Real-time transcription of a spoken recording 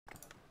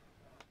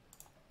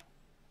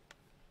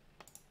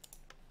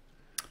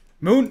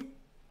Moon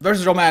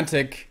versus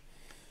Romantic.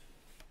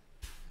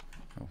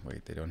 Oh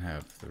wait, they don't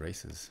have the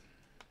races.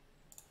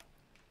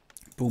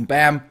 Boom,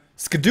 bam,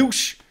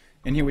 skadoosh,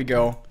 and here we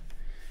go.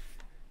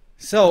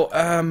 So,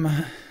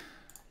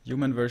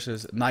 Human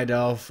versus Night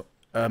Elf,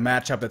 a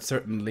matchup that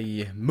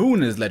certainly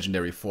Moon is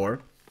legendary for,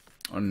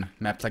 on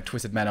maps like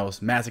Twisted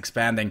Meadows, Mass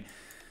Expanding.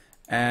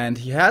 And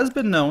he has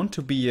been known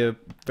to be a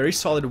very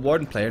solid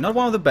Warden player. Not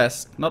one of the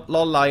best, not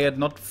Lol-Liad,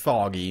 not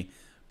Foggy,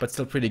 but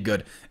still pretty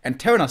good. And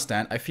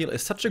Terranostan, I feel,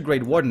 is such a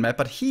great Warden map,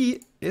 but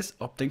he is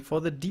opting for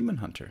the Demon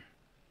Hunter.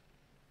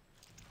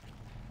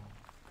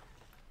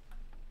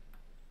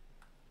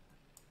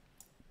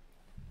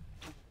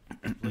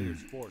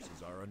 Players'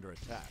 forces are under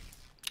attack.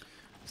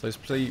 So he's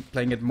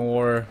playing it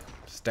more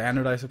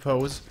standard, I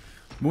suppose.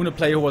 Moon, a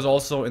player who was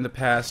also in the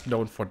past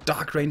known for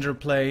Dark Ranger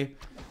play.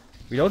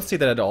 We don't see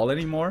that at all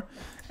anymore.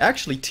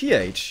 Actually,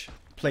 TH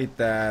played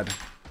that a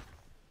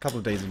couple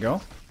of days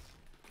ago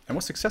and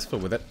was successful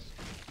with it.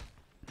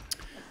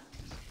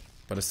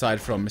 But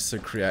aside from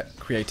Mr.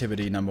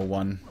 Creativity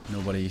 #1,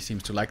 nobody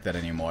seems to like that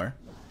anymore.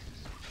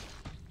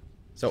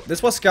 So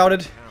this was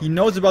scouted. He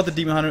knows about the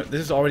Demon Hunter.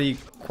 This is already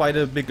quite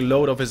a big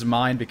load off his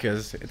mind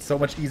because it's so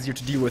much easier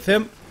to deal with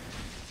him,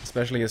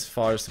 especially as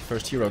far as the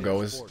first hero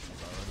goes.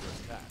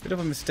 Bit of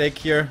a mistake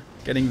here,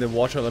 getting the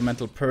Water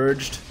Elemental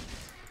purged.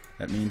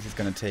 That means he's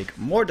gonna take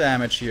more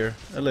damage here,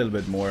 a little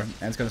bit more,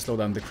 and it's gonna slow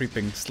down the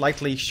creeping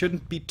slightly.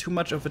 Shouldn't be too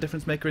much of a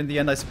difference maker in the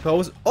end, I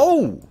suppose.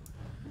 Oh!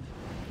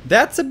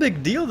 That's a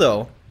big deal,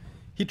 though.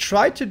 He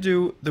tried to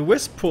do the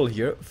Wisp pull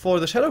here for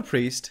the Shadow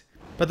Priest,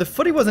 but the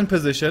footy was in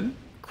position.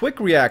 Quick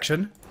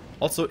reaction.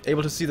 Also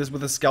able to see this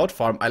with the Scout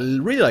Farm. I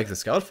really like the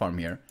Scout Farm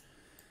here.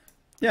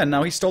 Yeah,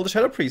 now he stole the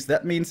Shadow Priest.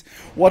 That means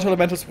Water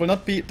Elementals will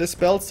not be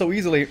dispelled so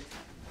easily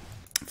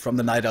from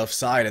the Night Elf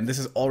side, and this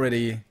is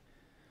already...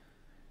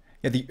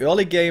 yeah, the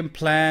early game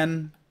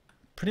plan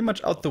pretty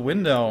much out the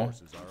window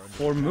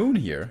for Moon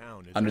here,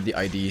 under the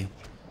ID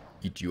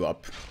Eat You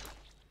Up.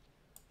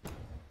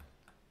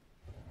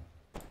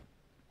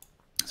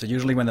 So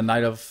usually when the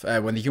Night Elf,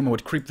 when the Human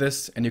would creep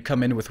this, and you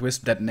come in with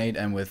Wisp, Detonate,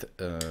 and with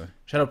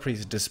Shadow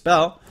Priest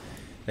Dispel,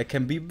 that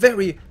can be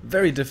very,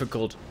 very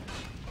difficult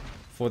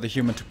for the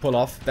Human to pull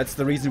off. That's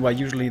the reason why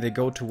usually they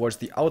go towards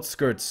the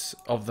outskirts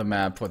of the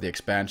map for the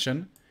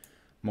expansion.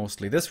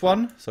 Mostly this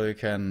one, so you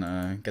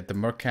can get the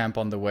Merc Camp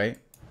on the way.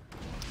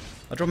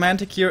 But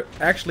Romantic here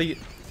actually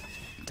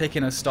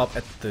taking a stop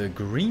at the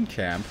Green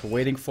Camp,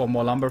 waiting for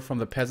more lumber from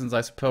the peasants,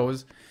 I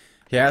suppose.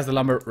 He has the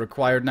lumber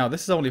required now.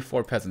 This is only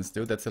 4 peasants,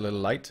 dude. That's a little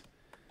light.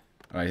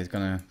 Alright, he's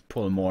gonna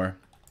pull more.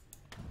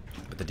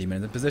 Put the demon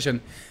in the position.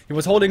 He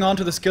was holding on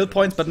to the skill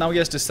points, but now he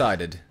has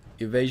decided.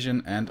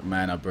 Evasion and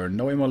Mana Burn.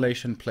 No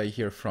immolation play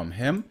here from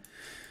him.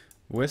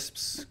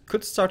 Wisps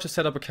could start to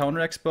set up a counter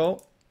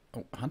expo.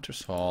 Oh,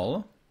 Hunter's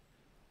Hall.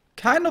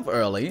 Kind of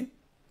early.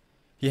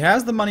 He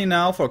has the money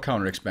now for a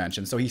counter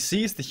expansion, so he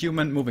sees the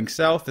Human moving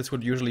south. This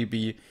would usually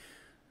be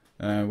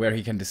where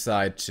he can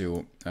decide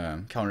to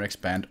counter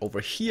expand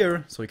over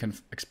here, so he can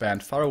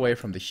expand far away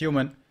from the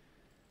Human.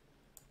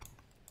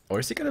 Or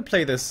is he gonna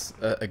play this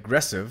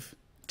aggressive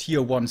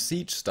tier 1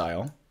 siege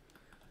style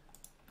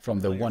from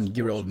the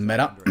 1-year-old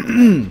meta?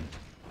 A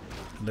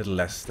little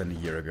less than a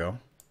year ago.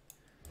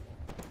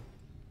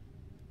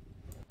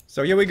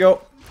 So here we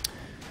go.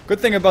 Good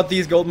thing about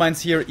these gold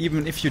mines here,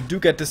 even if you do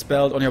get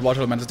dispelled on your water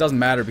elements, it doesn't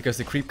matter because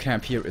the creep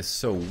camp here is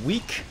so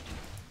weak.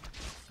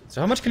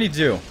 So how much can he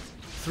do?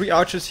 3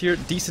 archers here,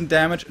 decent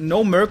damage.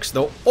 No mercs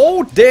though.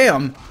 Oh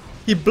damn!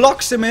 He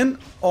blocks him in,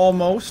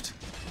 almost.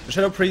 The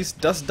Shadow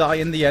Priest does die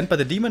in the end, but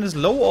the demon is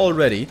low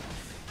already.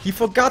 He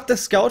forgot the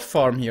scout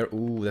farm here.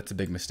 Ooh, that's a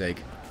big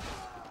mistake.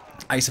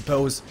 I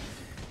suppose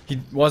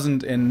he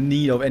wasn't in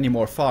need of any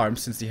more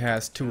farms, since he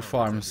has 2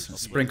 farms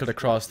sprinkled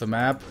across the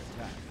map.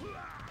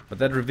 But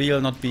that reveal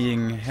not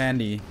being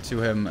handy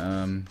to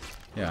him,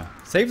 yeah,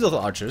 saves those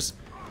archers.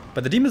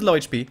 But the demon's low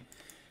HP.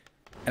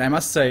 And I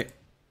must say,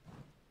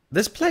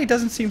 this play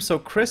doesn't seem so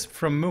crisp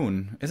from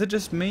Moon. Is it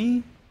just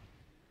me?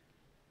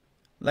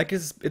 Like,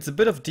 it's a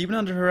bit of Demon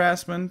Hunter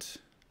harassment.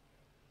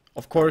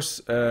 Of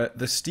course,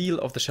 the steal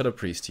of the Shadow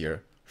Priest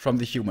here from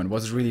the Human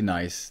was really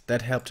nice.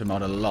 That helped him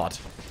out a lot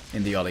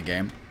in the early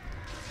game.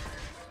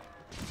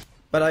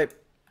 But I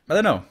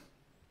don't know.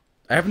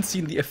 I haven't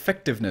seen the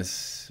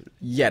effectiveness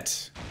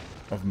yet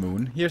of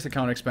Moon. Here's the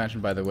counter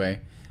expansion, by the way.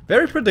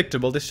 Very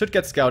predictable. This should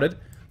get scouted.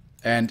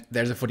 And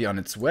there's a footy on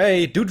its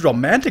way. Dude,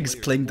 Romantic is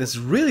playing this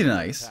really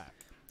nice.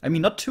 I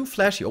mean, not too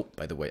flashy. Oh,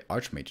 by the way,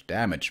 Archmage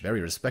damage.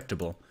 Very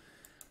respectable.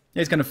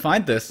 Yeah, he's gonna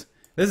find this.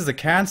 This is a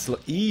cancel.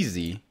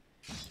 Easy.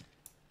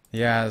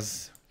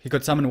 He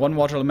could summon 1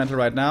 water elemental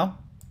right now.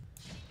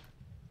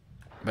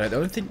 But I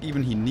don't think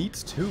even he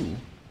needs 2.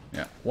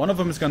 Yeah, one of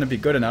them is gonna be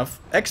good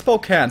enough.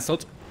 Expo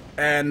cancelled.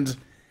 And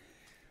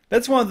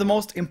that's one of the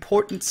most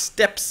important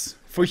steps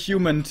for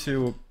Human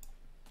to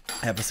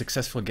have a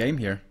successful game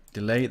here.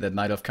 Delay that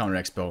Night of Counter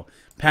Expo.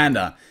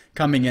 Panda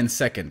coming in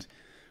second.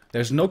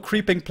 There's no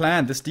creeping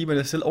plan. This demon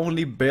is still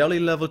only barely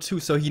level 2,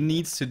 so he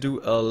needs to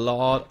do a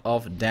lot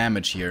of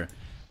damage here.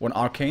 1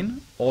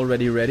 Arcane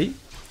already ready.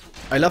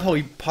 I love how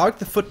he parked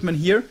the footman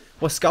here,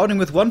 was scouting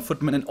with one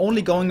footman and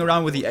only going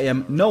around with the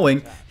AM,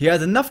 knowing he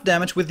has enough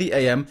damage with the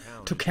AM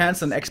to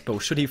cancel an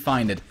expo should he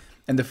find it.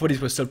 And the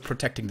footies were still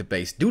protecting the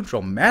base. Dude,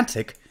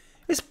 Romantic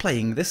is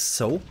playing this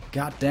so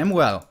goddamn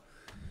well.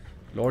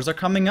 Lures are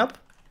coming up.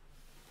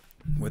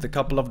 With a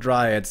couple of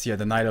Dryads here,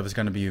 the Night Elf is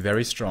going to be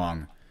very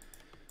strong.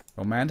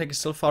 Romantic is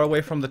still far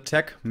away from the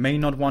tech, may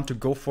not want to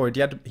go for it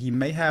yet. He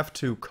may have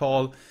to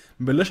call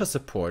militia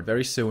support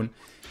very soon.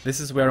 This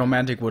is where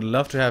Romantic would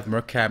love to have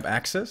Merc Camp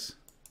access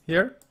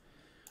here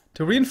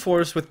to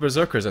reinforce with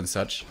Berserkers and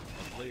such.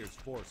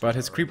 But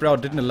his creep route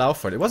didn't allow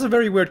for it. It was a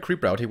very weird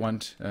creep route. He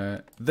went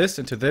this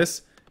into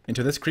this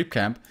creep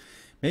camp.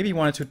 Maybe he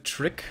wanted to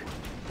trick,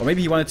 or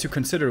maybe he wanted to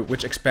consider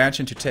which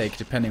expansion to take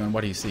depending on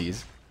what he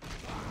sees.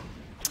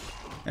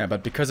 Yeah,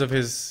 but because of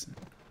his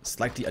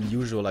slightly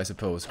unusual, I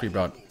suppose, creep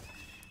route,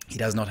 he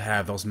does not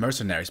have those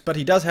mercenaries. But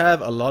he does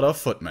have a lot of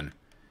footmen.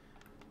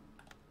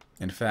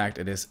 In fact,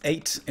 it is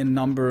 8 in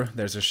number.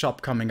 There's a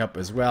shop coming up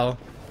as well.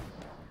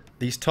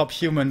 These top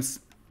humans,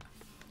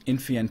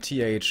 Infi and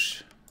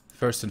TH,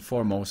 first and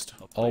foremost,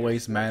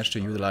 always manage to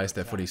utilize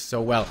their footies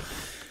so well.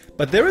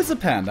 But there is a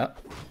panda,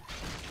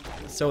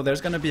 so there's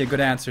going to be a good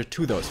answer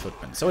to those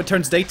footmen. So it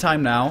turns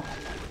daytime now,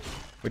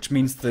 which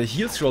means the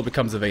heal scroll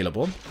becomes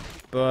available.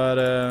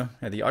 But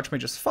yeah, the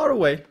Archmage is far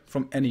away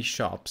from any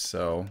shop,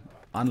 so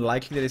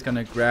unlikely that he's going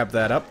to grab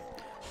that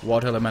up.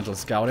 Water Elemental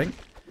scouting.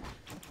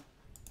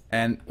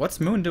 And what's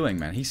Moon doing,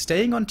 man? He's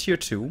staying on tier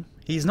 2.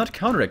 He's not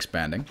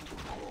counter-expanding.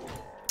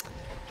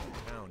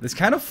 This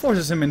kind of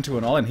forces him into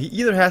an all-in. He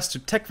either has to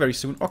tech very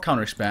soon or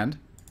counter-expand.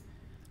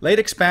 Late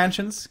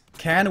expansions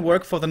can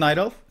work for the Night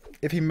Elf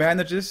if he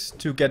manages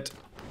to get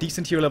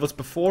decent hero levels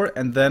before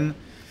and then,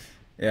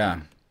 yeah,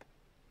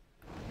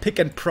 pick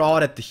and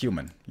prod at the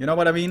human. You know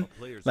what I mean?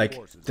 Like,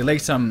 delay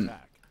some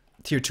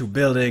tier 2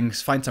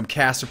 buildings, find some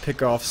caster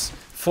pickoffs,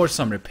 force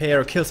some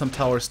repair, kill some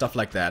towers, stuff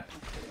like that.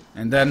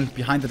 And then,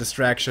 behind the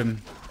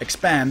distraction,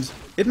 expand.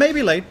 It may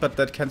be late, but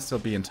that can still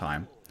be in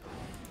time.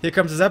 Here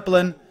comes the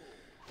Zeppelin.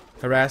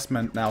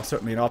 Harassment now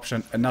certainly an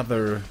option.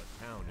 Another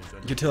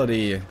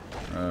utility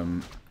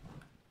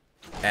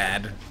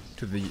add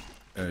to the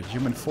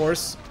human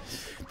force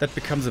that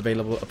becomes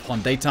available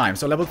upon daytime.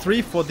 So level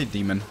 3 for the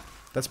demon.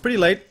 That's pretty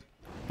late,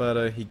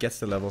 but he gets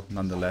the level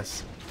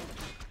nonetheless.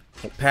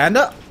 Oh,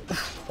 Panda,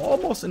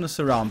 almost in a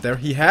surround there.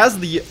 He has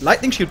the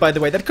lightning shield, by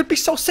the way. That could be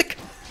so sick.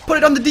 Put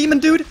it on the demon,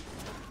 dude.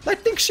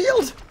 Lightning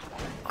shield.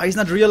 Oh, he's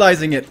not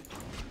realizing it.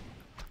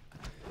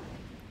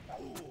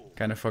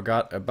 Kind of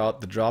forgot about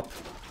the drop.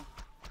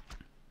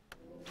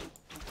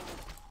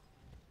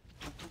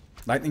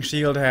 Lightning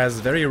shield has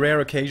very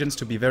rare occasions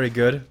to be very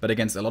good, but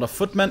against a lot of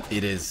footmen,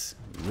 it is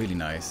really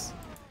nice.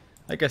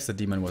 I guess the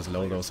demon was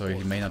low though, so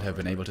he may not have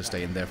been able to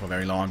stay in there for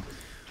very long.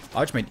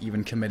 Archmage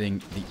even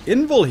committing the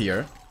invul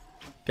here.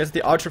 Gets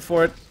the archer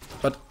for it,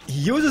 but he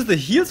uses the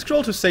heal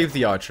scroll to save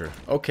the archer.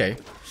 Okay.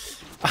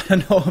 I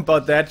don't know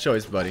about that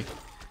choice, buddy.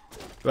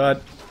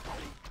 But,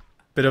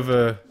 bit of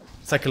a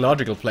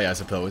psychological play, I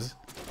suppose.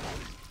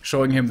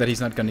 Showing him that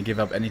he's not going to give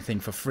up anything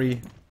for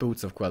free.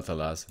 Boots of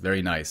Quel'Thalas.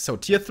 Very nice. So,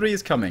 tier 3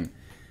 is coming.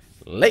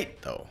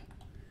 Late, though.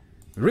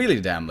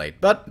 Really damn late.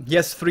 But he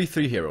has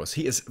 3/3 heroes.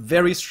 He is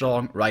very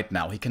strong right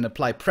now. He can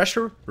apply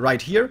pressure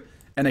right here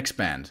and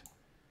expand.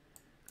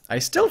 I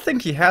still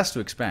think he has to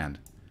expand.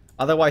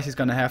 Otherwise, he's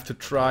going to have to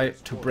try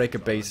to break a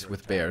base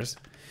with bears.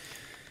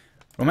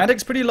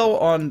 Romantic's pretty low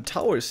on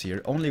towers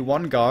here. Only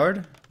one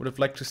guard. Would have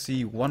liked to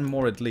see one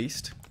more at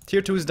least.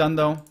 Tier 2 is done,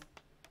 though.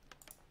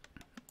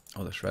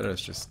 Oh, the Shredder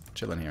is just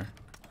chilling here.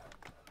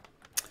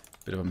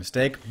 Bit of a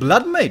mistake.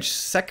 Blood Mage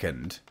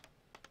second.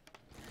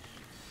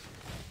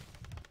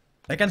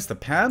 Against the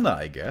Panda,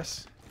 I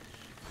guess.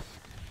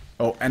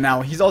 Oh, and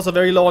now he's also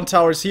very low on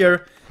towers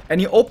here. And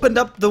he opened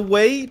up the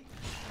way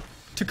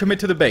to commit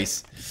to the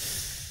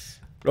base.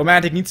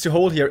 Romantic needs to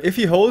hold here. If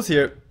he holds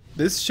here,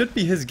 this should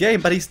be his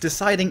game. But he's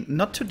deciding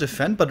not to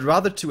defend, but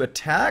rather to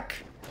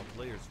attack.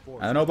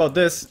 I don't know about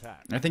this.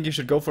 I think you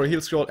should go for a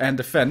heal scroll and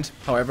defend.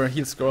 However,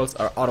 heal scrolls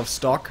are out of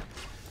stock.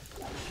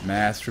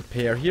 Mass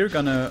repair here.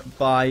 Gonna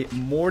buy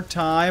more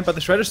time. But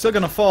the Shredder's still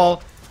gonna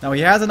fall. Now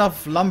he has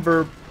enough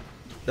lumber.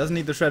 Doesn't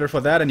need the Shredder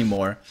for that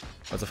anymore.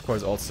 That's of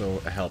course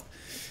also a help.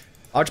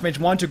 Archmage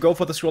wanted to go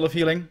for the Scroll of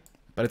Healing.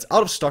 But it's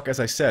out of stock, as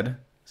I said.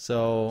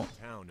 So,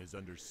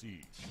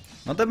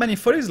 not that many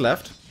footies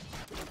left.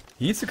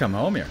 He needs to come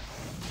home here.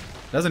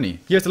 Doesn't he?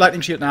 Here's the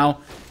Lightning Shield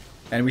now.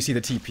 And we see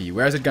the TP.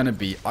 Where is it gonna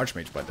be?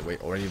 Archmage, by the way,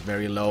 already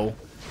very low.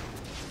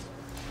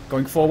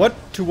 Going forward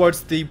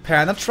towards the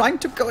Panda. Trying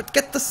to go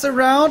get the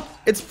surround.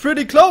 It's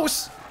pretty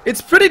close.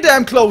 It's pretty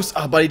damn close.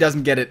 Oh, but he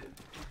doesn't get it.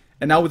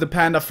 And now with the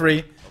Panda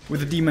free.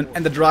 With the Demon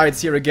and the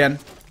Dryads here again.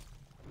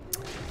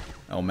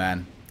 Oh,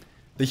 man.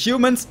 The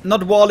humans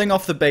not walling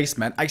off the base,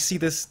 man. I see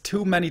this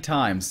too many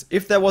times.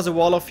 If there was a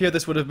wall off here,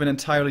 this would have been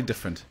entirely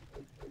different.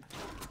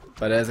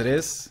 But as it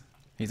is,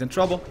 he's in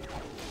trouble.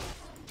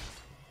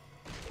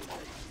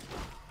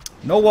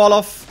 No wall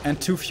off and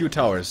too few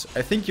towers.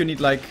 I think you need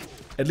like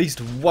at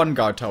least one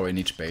guard tower in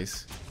each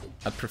base.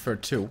 I'd prefer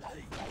 2.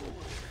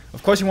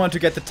 Of course you want to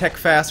get the tech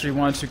faster, you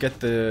want to get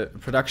the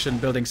production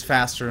buildings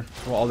faster.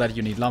 For all that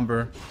you need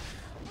lumber.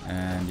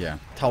 And yeah,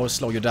 towers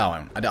slow you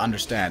down, I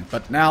understand.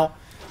 But now,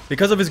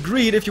 because of his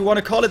greed, if you want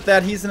to call it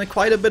that, he's in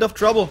quite a bit of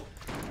trouble.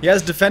 He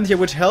has defend here,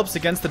 which helps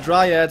against the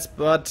dryads,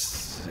 but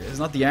it's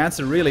not the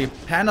answer really.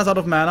 Panda's out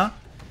of mana.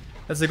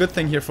 That's a good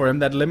thing here for him,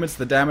 that limits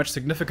the damage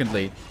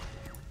significantly.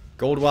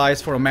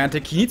 Gold-wise for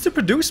Romantic, he needs to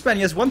produce, man,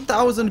 he has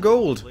 1,000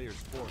 gold.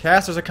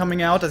 Casters are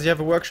coming out, does he have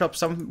a workshop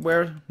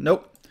somewhere?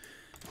 Nope.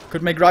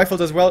 Could make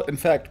rifles as well, in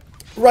fact,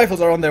 rifles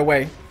are on their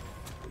way.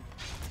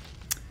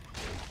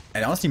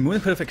 And honestly, Moon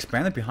could have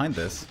expanded behind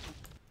this.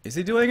 Is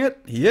he doing it?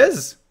 He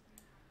is!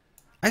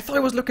 I thought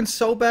it was looking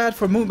so bad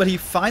for Moon, but he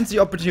finds the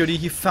opportunity,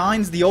 he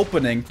finds the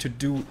opening to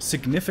do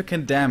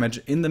significant damage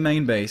in the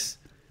main base.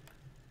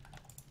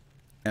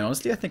 And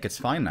honestly, I think it's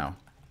fine now.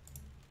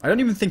 I don't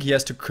even think he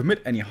has to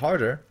commit any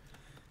harder,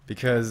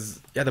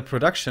 because, yeah, the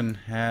production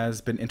has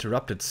been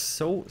interrupted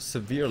so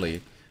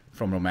severely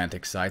from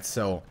Romantic side,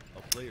 so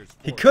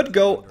he could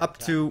go up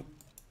to...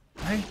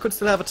 He could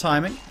still have a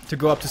timing to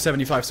go up to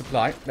 75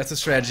 supply. That's a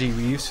strategy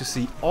we used to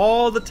see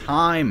all the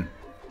time.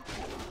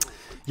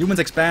 Humans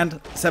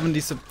expand,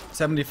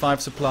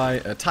 75 supply,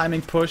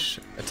 timing push,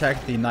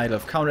 attack the Knight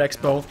of Counter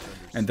Expo,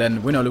 and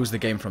then win or lose the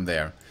game from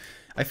there.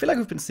 I feel like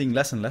we've been seeing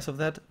less and less of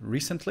that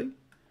recently.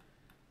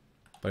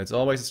 But it's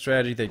always a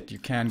strategy that you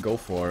can go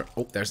for.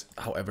 Oh, there's,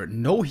 however,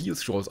 no heal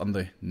scrolls on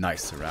the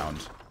nice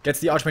surround. Gets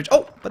the Archmage.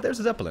 Oh, but there's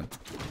a Zeppelin.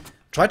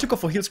 Try to go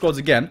for heal scrolls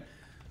again.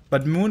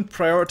 But Moon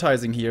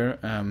prioritizing here.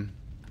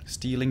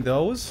 Stealing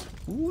those.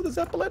 Ooh, the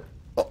Zeppelin.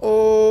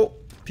 Uh-oh.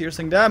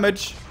 Piercing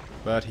damage.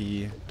 But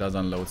he does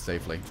unload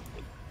safely.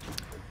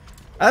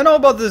 I don't know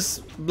about this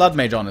Blood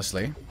Mage,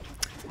 honestly.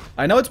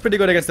 I know it's pretty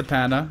good against the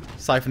Panda,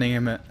 siphoning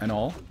him and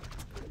all.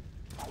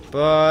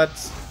 But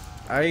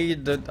I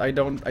doubt,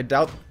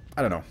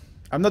 I don't know.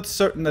 I'm not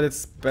certain that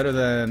it's better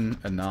than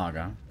a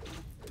Naga.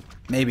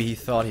 Maybe he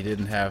thought he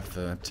didn't have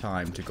the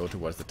time to go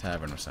towards the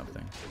tavern or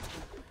something.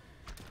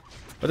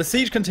 But the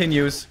siege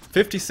continues.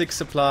 56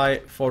 supply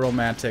for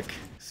Romantic.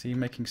 See,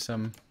 making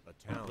some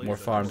more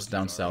farms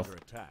down south.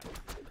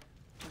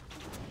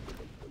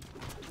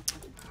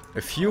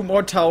 A few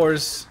more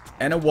towers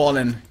and a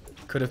wall-in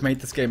could have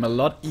made this game a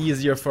lot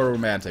easier for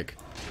Romantic.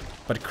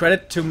 But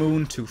credit to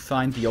Moon to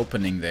find the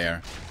opening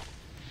there.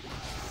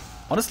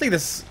 Honestly,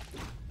 this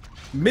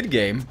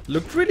mid-game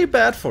looked really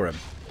bad for him.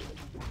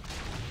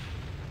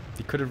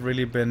 He could have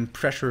really been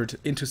pressured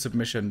into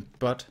submission,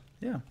 but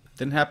yeah,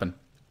 didn't happen.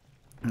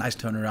 Nice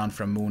turnaround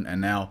from Moon,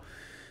 and now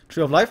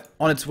Tree of Life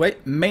on its way.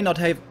 May not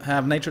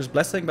have Nature's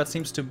Blessing, but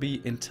seems to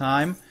be in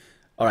time.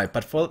 Alright,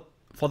 but for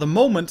the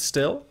moment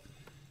still,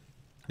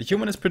 the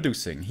human is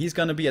producing. He's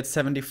gonna be at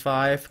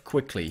 75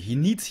 quickly. He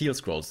needs heal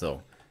scrolls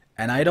though.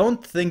 And I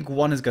don't think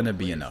one is gonna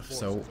be enough.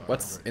 So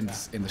what's in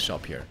the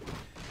shop here?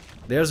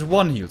 There's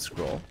one heal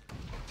scroll.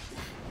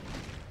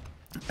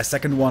 A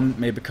second one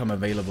may become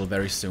available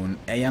very soon.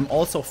 AM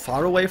also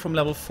far away from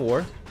level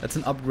 4. That's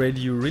an upgrade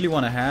you really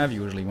want to have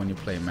usually when you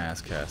play mass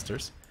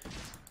casters.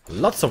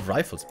 Lots of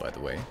rifles, by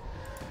the way.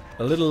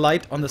 A little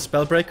light on the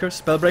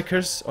Spellbreakers.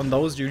 Spellbreakers, on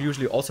those you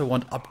usually also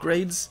want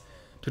upgrades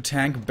to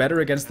tank better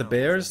against the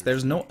bears.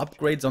 There's no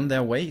upgrades on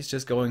their way. He's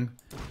just going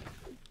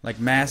like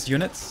mass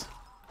units.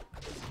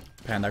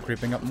 Panda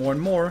creeping up more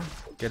and more.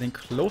 Getting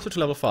closer to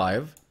level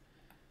 5.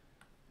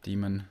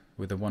 Demon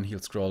with the one heal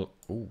scroll.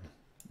 Ooh.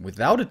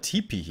 Without a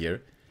TP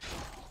here,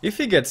 if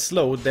he gets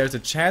slowed, there's a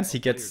chance he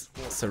gets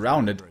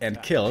surrounded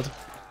and killed.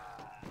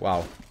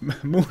 Wow.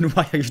 Moon,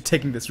 why are you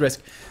taking this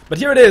risk? But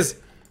here it is!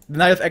 The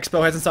Knight of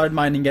Expo hasn't started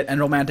mining yet, and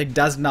Romantic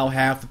does now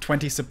have the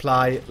 20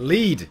 supply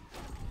lead.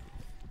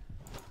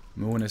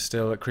 Moon is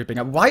still creeping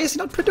up. Why is he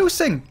not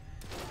producing?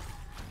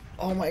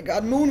 Oh my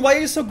god, Moon, why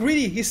are you so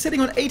greedy? He's sitting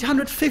on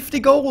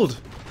 850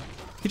 gold.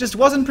 He just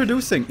wasn't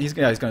producing. He's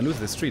gonna lose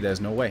this tree,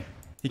 there's no way.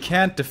 He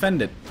can't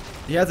defend it.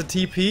 He has a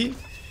TP.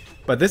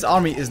 But this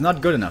army is not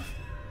good enough.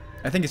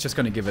 I think he's just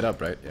gonna give it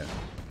up, right? Yeah.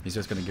 He's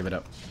just gonna give it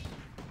up.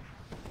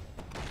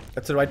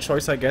 That's the right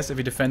choice, I guess, if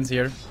he defends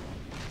here.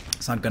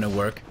 It's not gonna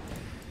work.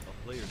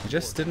 He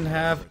just didn't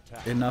have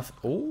enough...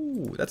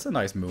 Oh, that's a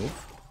nice move.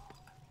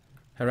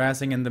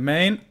 Harassing in the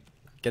main.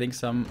 Getting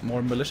some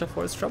more militia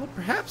for his trouble,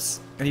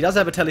 perhaps? And he does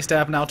have a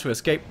telestab now to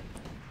escape.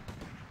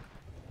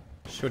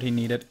 Should he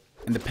need it.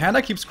 And the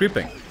Panda keeps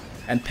creeping.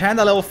 And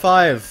Panda level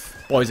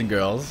 5, boys and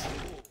girls.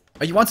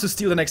 Oh, he wants to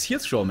steal the next heal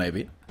scroll,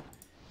 maybe.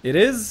 It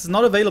is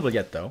not available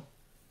yet, though.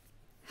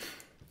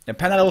 And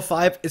Panda level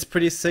 5 is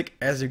pretty sick,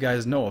 as you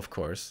guys know, of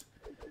course.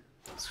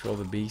 Scroll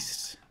the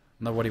Beast.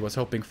 Not what he was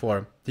hoping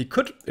for. He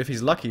could, if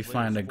he's lucky,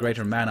 find a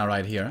greater mana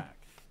right here.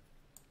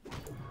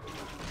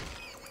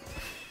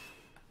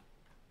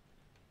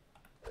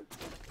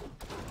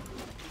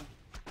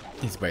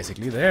 He's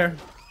basically there.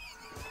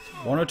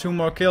 One or two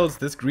more kills.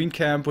 This green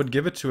camp would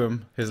give it to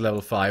him, his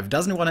level 5.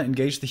 Doesn't want to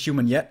engage the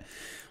human yet.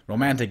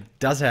 Romantic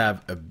does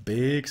have a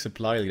big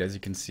supply lead, as you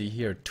can see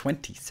here.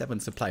 27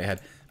 supply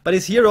ahead. But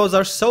his heroes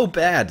are so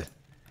bad.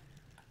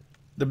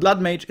 The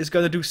Blood Mage is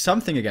going to do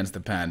something against the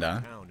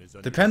Panda.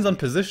 Depends on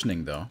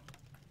positioning, though.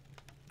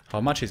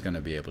 how much he's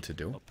gonna be able to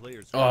do. A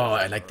player's Oh, I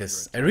forces like are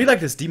this. I under really like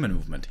this demon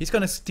movement. He's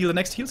gonna steal the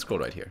next heal scroll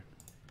right here.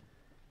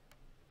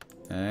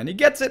 And he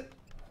gets it!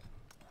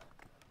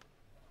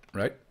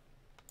 Right?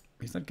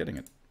 He's not getting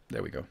it.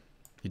 There we go.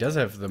 He does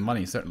have the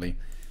money, certainly.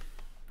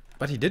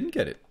 But he didn't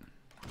get it.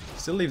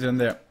 Still leaves it in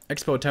there.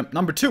 Expo attempt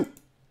number 2.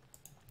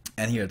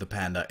 And here the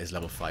panda is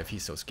level 5.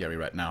 He's so scary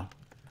right now.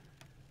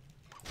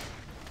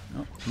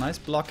 Oh, nice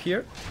block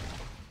here.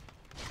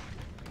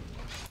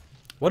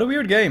 What a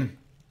weird game.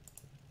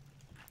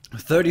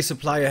 30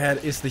 supply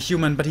ahead is the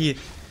human, but he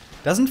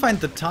doesn't find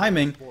the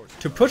timing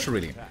to push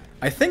really.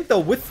 I think though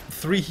with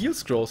 3 heal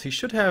scrolls he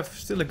should have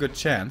still a good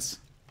chance.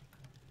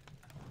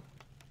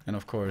 And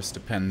of course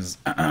depends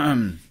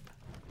on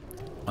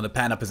the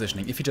panda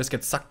positioning. If he just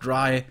gets sucked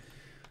dry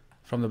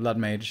from the blood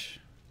mage,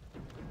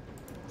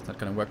 it's not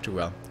gonna work too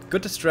well.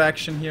 Good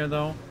distraction here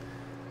though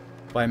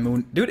by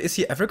Moon. Dude, is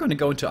he ever gonna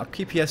go into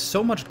upkeep? He has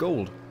so much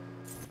gold.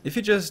 If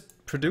he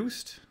just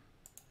produced...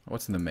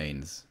 What's in the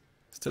mains?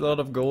 Still a lot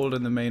of gold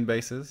in the main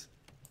bases.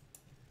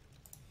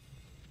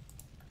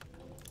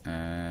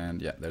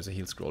 And yeah, there's a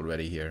heal scroll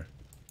ready here.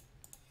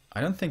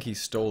 I don't think he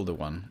stole the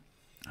one.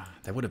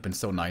 That would have been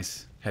so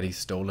nice had he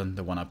stolen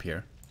the one up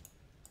here.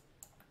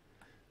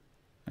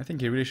 I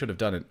think he really should have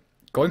done it.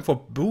 Going for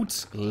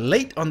boots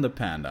late on the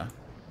panda.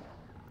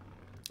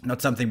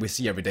 Not something we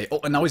see every day. Oh,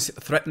 and now he's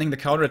threatening the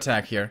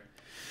counterattack here.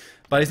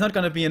 But he's not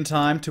going to be in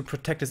time to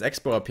protect his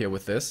expo up here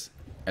with this,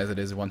 as it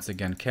is once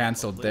again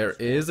cancelled. There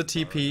is a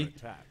TP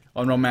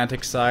on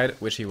Romantic side,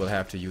 which he will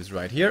have to use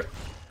right here.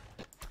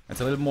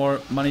 That's a little more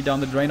money down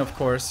the drain, of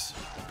course.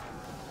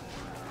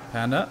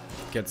 Panda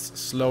gets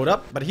slowed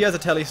up, but he has a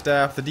tele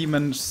staff. The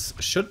demon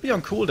should be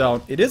on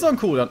cooldown. It is on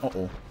cooldown.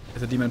 Uh-oh.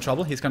 Is the demon in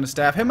trouble? He's going to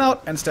staff him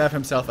out and staff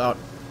himself out.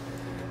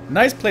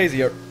 Nice plays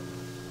here.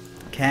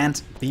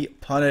 Can't be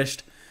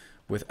punished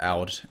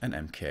without an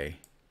MK.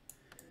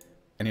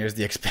 And here's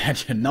the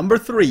expansion. Number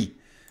 3.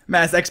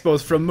 Mass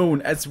expos from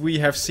Moon, as we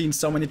have seen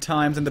so many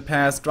times in the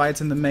past.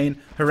 Dryads in the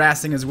main,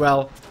 harassing as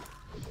well.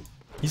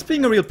 He's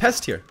being a real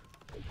pest here.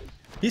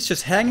 He's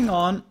just hanging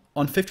on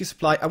 50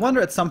 supply. I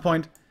wonder at some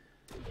point...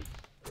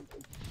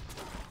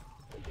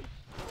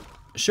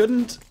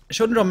 Shouldn't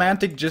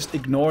Romantic just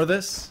ignore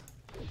this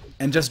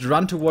and just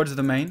run towards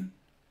the main?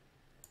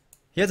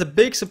 He has a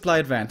big supply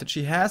advantage.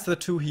 He has the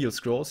 2 heal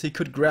scrolls. He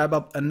could grab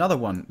up another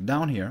one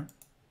down here.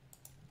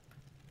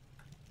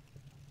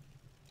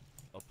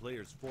 A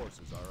player's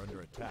forces are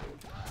under attack.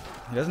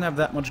 He doesn't have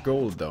that much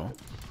gold though.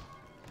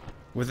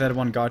 With that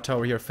one guard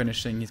tower here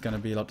finishing, he's gonna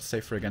be a lot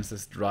safer against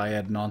this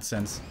Dryad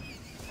nonsense.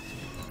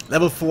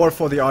 Level 4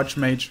 for the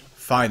Archmage,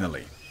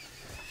 finally.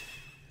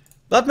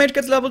 Blood Mage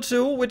gets level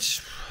 2,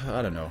 which,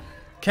 I don't know,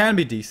 can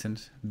be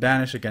decent.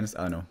 Banish against,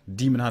 I don't know,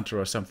 Demon Hunter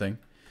or something.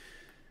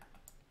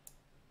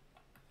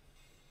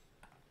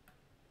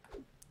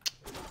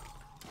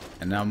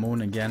 And now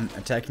Moon again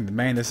attacking the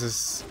main. This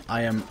is,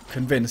 I am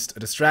convinced, a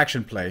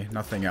distraction play,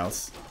 nothing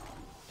else.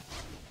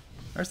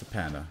 Where's the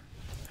Panda?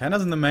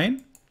 Panda's in the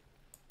main?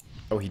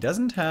 Oh, he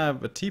doesn't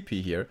have a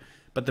TP here,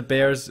 but the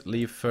bears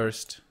leave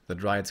first. The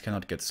Dryads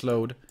cannot get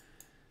slowed.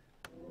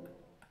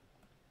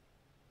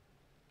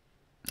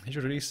 He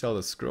should really sell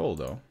the scroll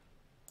though.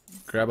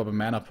 Grab up a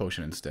mana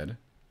potion instead.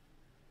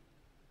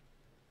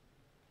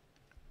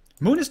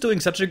 Moon is doing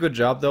such a good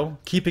job though,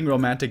 keeping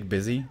Romantic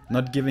busy,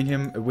 not giving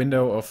him a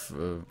window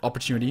of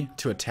opportunity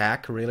to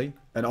attack really,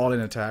 an all-in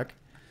attack.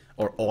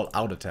 Or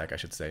all-out attack I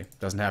should say,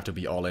 doesn't have to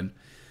be all-in.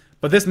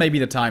 But this may be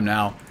the time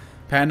now.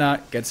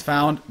 Panda gets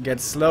found,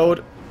 gets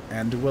slowed,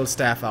 and will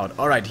staff out.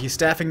 Alright, he's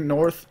staffing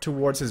north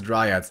towards his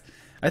Dryads.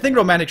 I think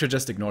Romantic should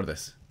just ignore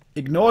this.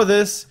 Ignore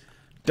this,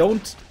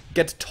 don't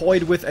get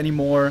toyed with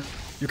anymore.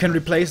 You can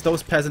replace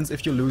those peasants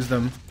if you lose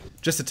them.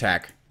 Just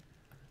attack.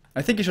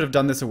 I think he should have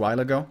done this a while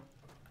ago.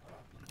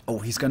 Oh,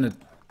 he's gonna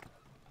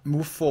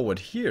move forward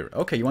here.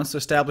 Okay, he wants to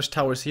establish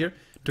towers here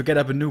to get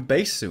up a new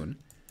base soon.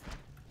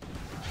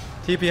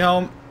 TP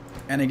home.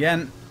 And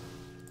again,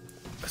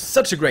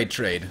 such a great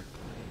trade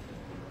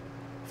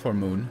for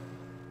Moon.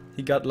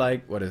 He got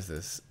like, what is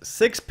this?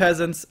 6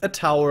 peasants, a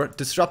tower,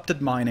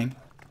 disrupted mining.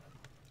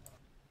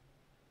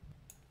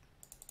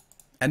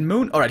 And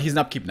Moon, alright, he's in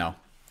upkeep now.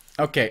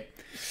 Okay.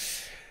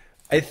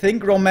 I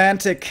think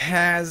Romantic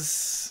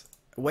has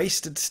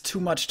wasted too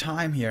much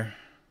time here.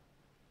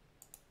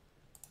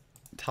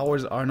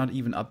 Towers are not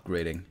even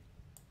upgrading.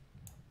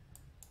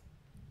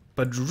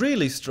 But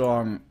really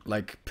strong,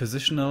 like,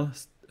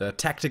 positional,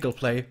 tactical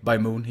play by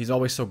Moon. He's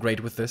always so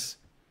great with this.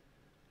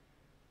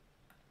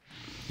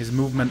 His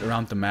movement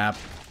around the map,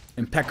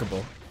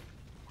 impeccable.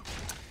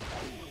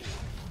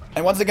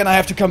 And once again I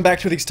have to come back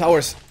to these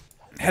towers.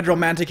 Had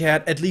Romantic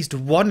had at least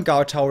 1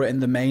 guard tower in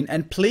the main,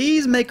 and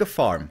please make a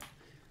farm.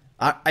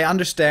 I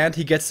understand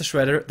he gets the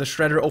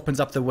shredder opens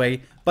up the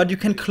way, but you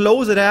can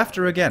close it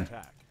after again.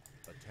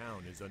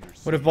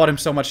 Would have bought him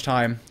so much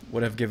time,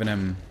 would have given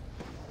him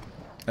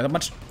a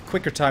much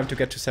quicker time to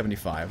get to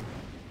 75.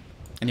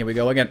 And here we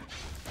go again.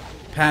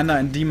 Panda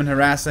and Demon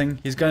harassing.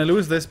 He's gonna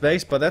lose this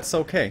base, but that's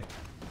okay.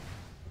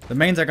 The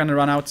mains are gonna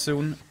run out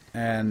soon,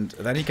 and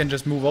then he can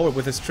just move over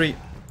with his tree.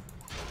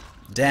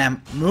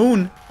 Damn,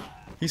 Moon!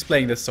 He's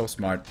playing this so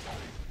smart.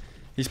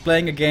 He's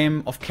playing a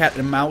game of cat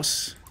and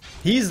mouse.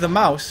 He's the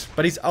mouse,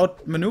 but he's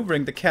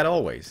outmaneuvering the cat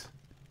always.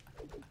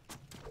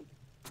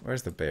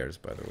 Where's the bears,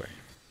 by the way?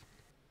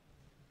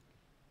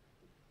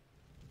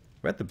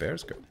 Where'd the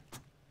bears go?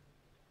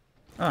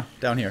 Ah,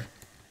 down here.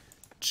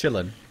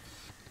 Chillin'.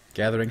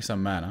 Gathering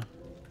some mana.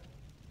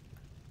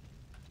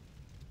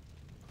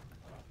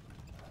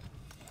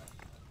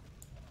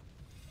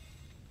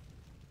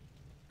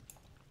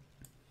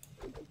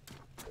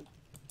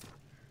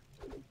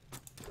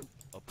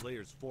 A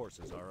player's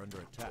forces are under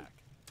attack.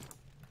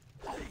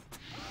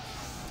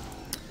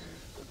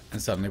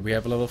 And suddenly we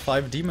have a level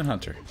 5 Demon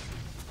Hunter.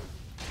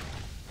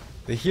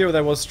 The hero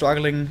that was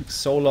struggling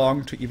so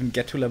long to even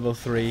get to level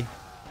 3.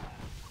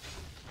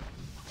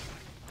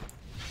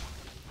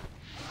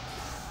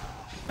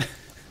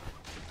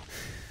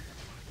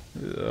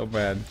 Oh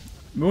man.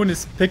 Moon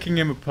is picking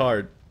him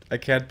apart. I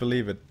can't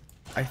believe it.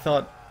 I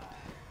thought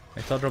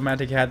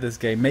Romantic had this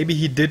game. Maybe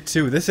he did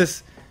too. This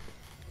is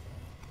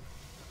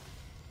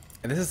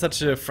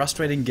such a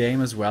frustrating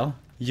game as well.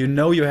 You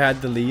know you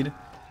had the lead.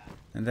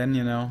 And then,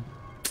 you know,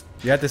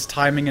 you had this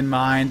timing in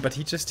mind, but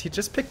he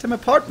just picked him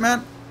apart,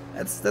 man.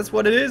 That's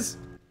what it is.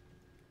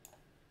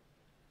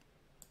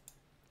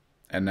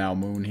 And now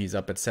Moon, he's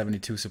up at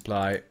 72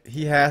 supply.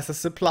 He has a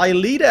supply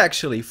lead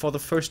actually for the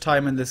first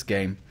time in this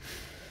game.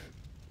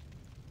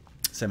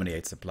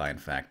 78 supply in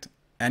fact.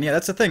 And yeah,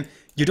 that's the thing.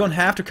 You don't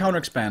have to counter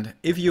expand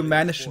if you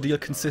manage to deal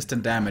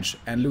consistent damage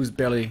and lose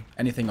barely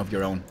anything of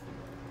your own.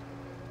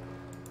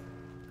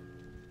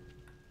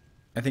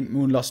 I think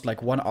Moon lost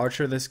like 1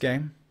 archer this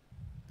game.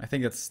 I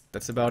think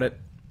that's about it.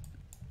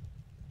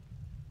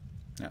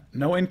 Yeah,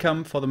 no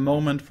income for the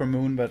moment for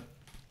Moon, but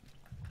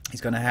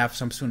he's gonna have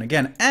some soon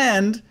again.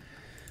 And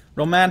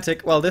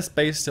Romantic, well, this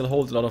base still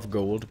holds a lot of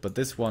gold, but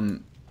this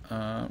one,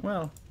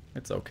 well,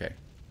 it's okay.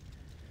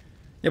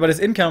 Yeah, but his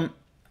income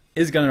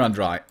is gonna run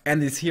dry.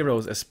 And these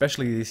heroes,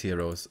 especially these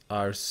heroes,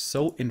 are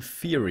so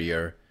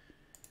inferior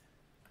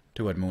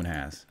to what Moon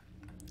has.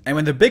 And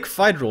when the big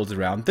fight rolls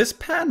around, this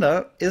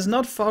panda is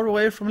not far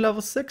away from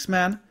level 6,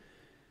 man.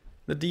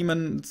 The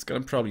demon's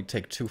gonna probably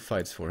take 2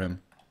 fights for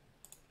him.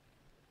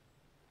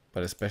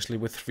 But especially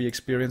with 3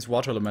 experienced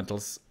water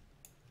elementals,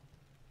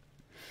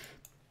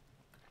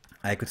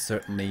 I could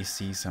certainly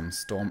see some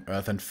Storm,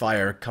 Earth and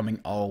Fire coming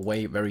our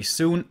way very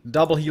soon.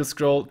 Double heal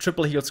scroll,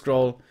 triple heal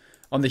scroll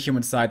on the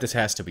human side. This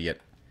has to be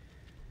it.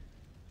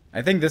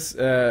 I think this,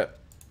 yeah,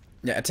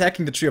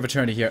 attacking the Tree of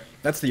Eternity here.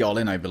 That's the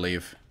all-in, I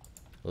believe.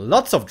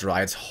 Lots of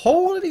Dryads.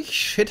 Holy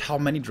shit, how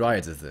many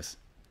Dryads is this?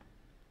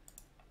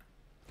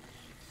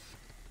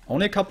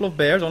 Only a couple of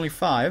bears, only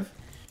 5.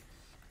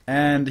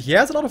 And he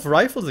has a lot of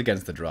rifles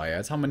against the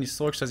Dryads. How many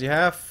Sorks does he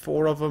have?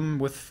 4 of them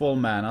with full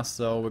mana,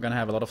 so we're gonna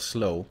have a lot of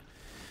slow.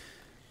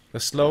 The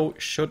slow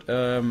should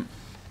win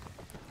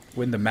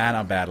the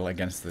mana battle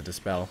against the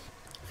Dispel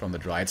from the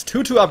Dryads.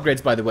 2-2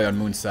 upgrades, by the way, on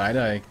Moon's side.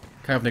 I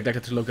kind of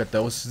neglected to look at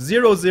those.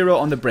 0-0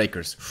 on the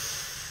Breakers.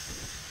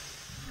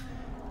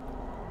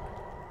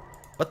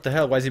 What the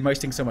hell? Why is he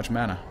wasting so much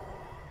mana?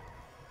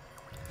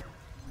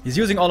 He's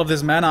using all of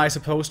this mana, I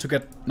suppose,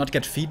 to not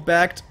get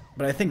feedbacked,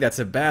 but I think that's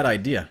a bad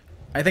idea.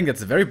 I think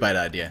that's a very bad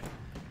idea.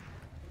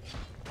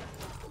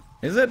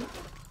 Is it?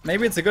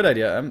 Maybe it's a good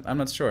idea. I'm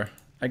not sure.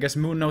 I guess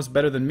Moon knows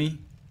better than me.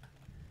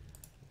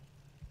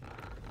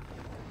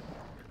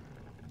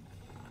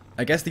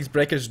 I guess these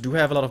breakers do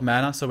have a lot of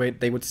mana, so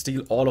they would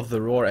steal all of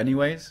the roar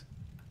anyways.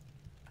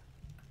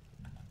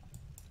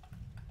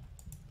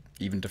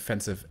 Even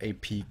defensive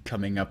AP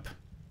coming up.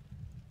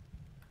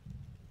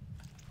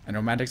 And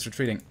Romantic's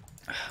retreating.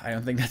 I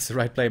don't think that's the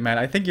right play, man.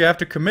 I think you have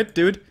to commit,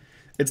 dude.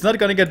 It's not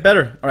gonna get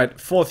better. Alright,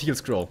 4th heal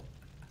scroll.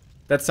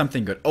 That's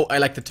something good. Oh, I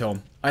like the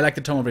tome. I like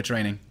the tome of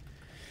retraining.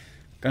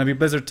 Gonna be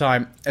Blizzard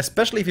time.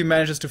 Especially if he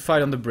manages to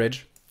fight on the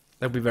bridge.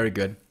 That would be very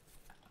good.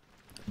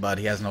 But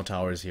he has no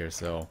towers here,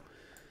 so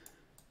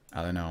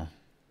I don't know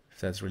if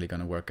that's really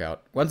gonna work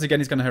out. Once again,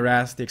 he's gonna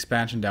harass the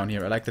expansion down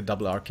here. I like the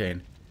double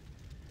arcane.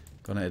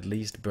 Gonna at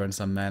least burn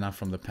some mana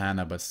from the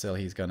panda, but still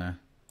he's gonna...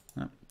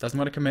 doesn't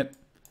want to commit.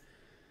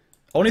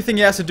 Only thing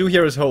he has to do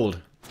here is hold.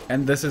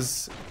 And this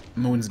is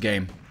Moon's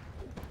game.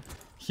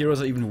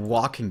 Heroes are even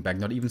walking back,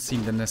 not even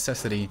seeing the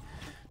necessity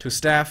to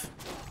staff.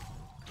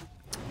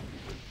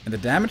 And the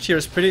damage here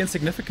is pretty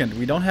insignificant.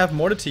 We don't have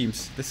mortar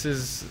teams. This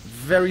is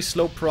very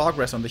slow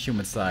progress on the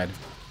human side.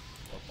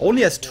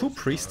 Only has 2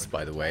 priests,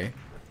 by the way.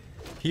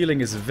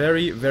 Healing is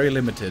very, very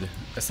limited.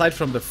 Aside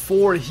from the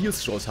 4 heal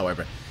scrolls,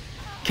 however.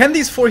 Can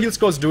these 4 heal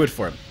scrolls do it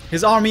for him?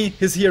 His army,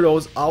 his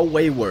heroes are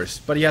way worse,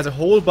 but he has a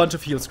whole bunch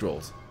of heal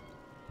scrolls.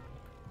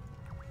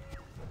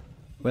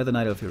 Where are the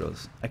Night Elf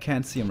heroes? I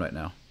can't see them right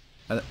now.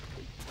 Where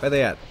are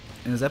they at?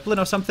 In the Zeppelin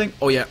or something?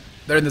 Oh yeah,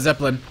 they're in the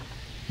Zeppelin.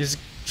 He's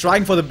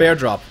trying for the bear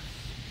drop.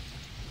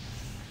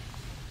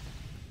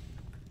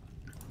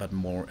 But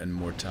more and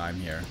more time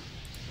here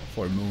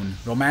for Moon.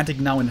 Romantic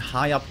now in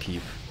high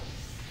upkeep.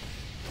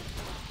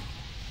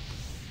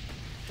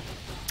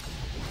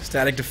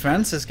 Static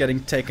defense is getting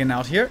taken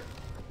out here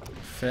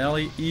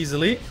fairly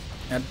easily.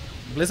 And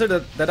Blizzard,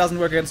 that doesn't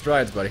work against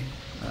Dryads, buddy.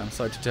 I'm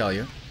sorry to tell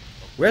you.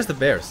 Where's the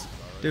bears?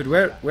 Dude,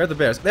 where are the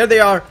bears? There they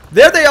are!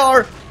 There they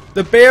are!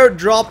 The bear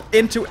drop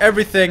into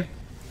everything.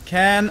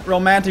 Can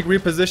Romantic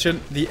reposition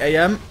the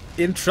AM?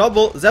 In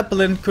trouble.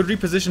 Zeppelin could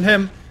reposition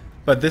him.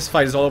 But this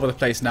fight is all over the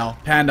place now.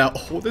 Panda.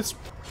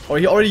 Oh,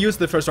 he already used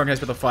the first strong case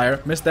with the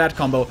fire. Missed that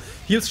combo.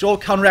 Heal Stroll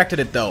counteracted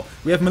it though.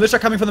 We have Militia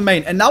coming from the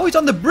main. And now he's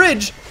on the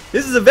bridge.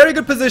 This is a very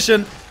good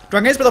position.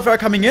 Strong case with the fire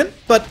coming in.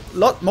 But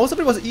most of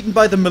it was eaten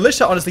by the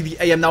Militia, honestly. The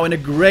AM now in a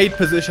great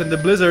position. The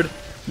Blizzard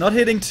not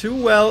hitting too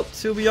well,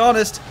 to be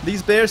honest.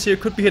 These bears here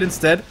could be hit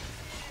instead.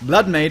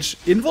 Blood Mage.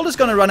 Involt is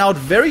gonna run out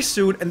very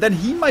soon. And then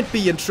he might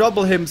be in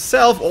trouble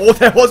himself. Oh,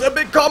 there was a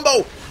big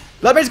combo.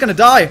 Blood Mage is gonna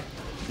die.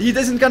 He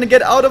isn't gonna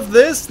get out of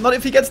this. Not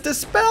if he gets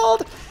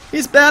dispelled.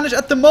 He's banished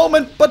at the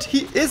moment, but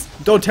he is...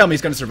 Don't tell me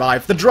he's gonna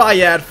survive. The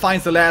Dryad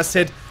finds the last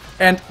hit.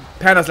 And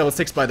Panda's level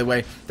 6, by the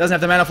way. Doesn't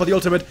have the mana for the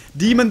ultimate.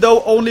 Demon,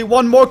 though, only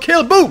one more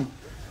kill. Boom!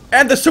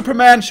 And the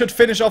Superman should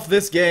finish off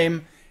this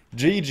game.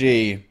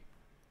 GG.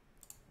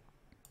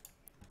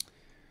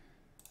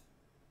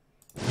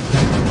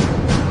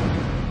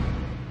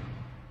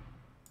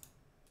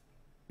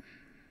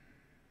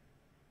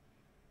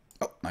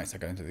 Oh, nice. I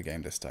got into the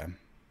game this time.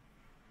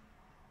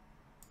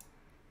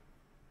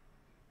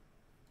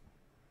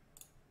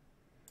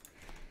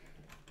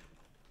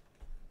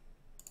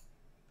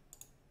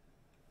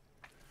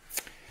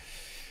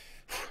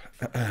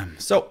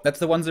 So, that's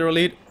the 1-0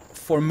 lead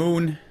for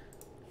Moon.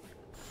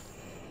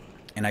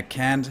 And I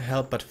can't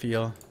help but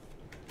feel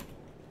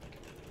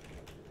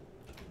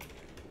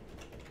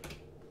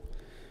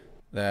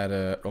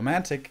that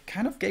Romantic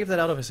kind of gave that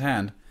out of his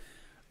hand.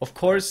 Of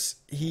course,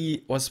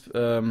 he was,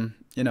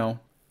 you know,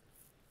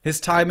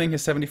 his timing,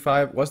 his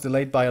 75, was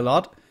delayed by a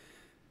lot.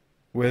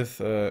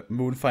 With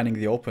Moon finding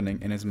the opening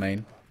in his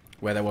main,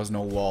 where there was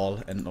no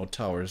wall and no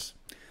towers.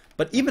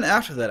 But even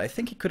after that, I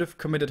think he could have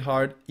committed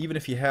hard, even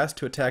if he has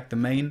to attack the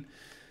main.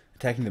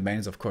 Attacking the main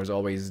is, of course,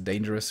 always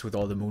dangerous with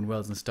all the moon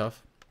wells and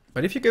stuff.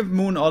 But if you give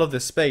Moon all of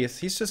this space,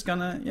 he's just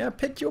gonna, yeah,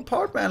 pick you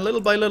apart, man,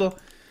 little by little.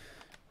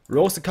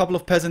 Roast a couple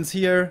of peasants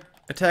here,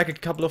 attack a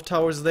couple of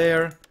towers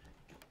there.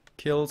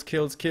 Kills,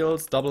 kills,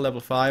 kills, double level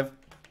 5.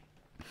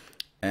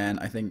 And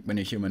I think when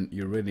you're human,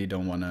 you really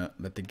don't want to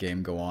let the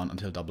game go on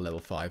until double level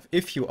 5.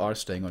 If you are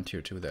staying on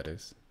tier 2, that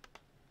is.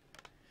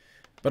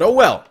 But oh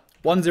well.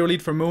 1-0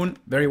 lead for Moon,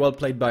 very well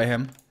played by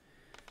him.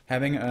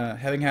 Having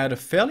had a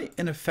fairly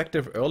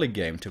ineffective early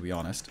game, to be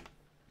honest.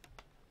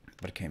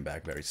 But came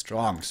back very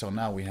strong. So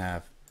now we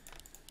have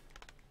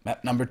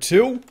map number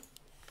 2.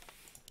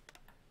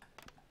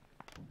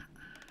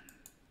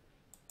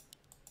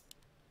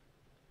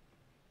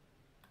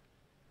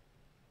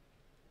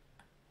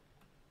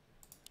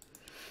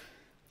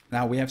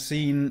 Now we have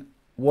seen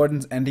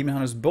Wardens and Demon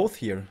Hunters both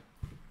here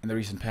in the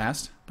recent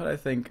past. But I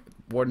think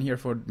Warden here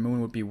for Moon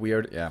would be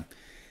weird, yeah.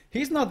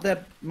 He's not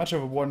that much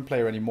of a Warden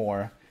player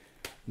anymore.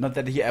 Not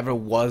that he ever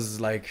was,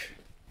 like,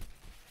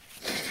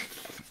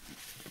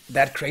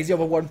 that crazy of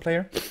a Warden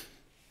player.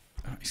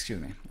 Oh,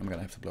 excuse me, I'm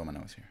gonna have to blow my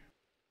nose here.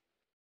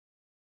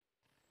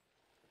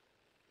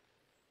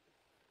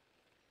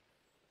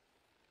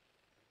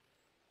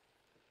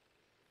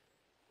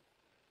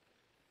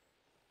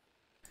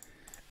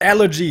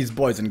 Allergies,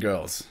 boys and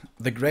girls.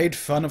 The great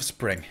fun of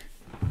spring.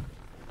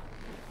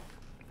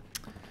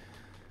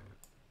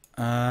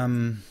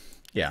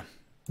 Yeah.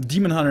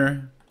 Demon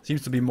Hunter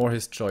seems to be more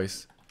his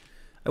choice.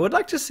 I would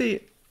like to see...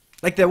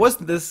 Like, there was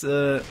this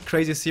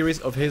crazy series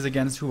of his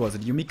against, who was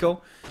it,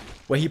 Yumiko?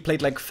 Where he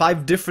played like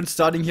 5 different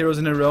starting heroes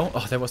in a row.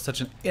 Oh, that was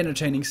such an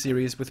entertaining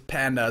series with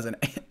pandas and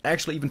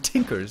actually even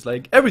tinkers,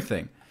 like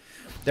everything.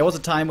 There was a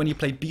time when he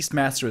played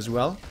Beastmaster as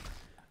well.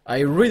 I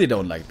really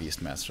don't like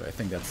Beastmaster. I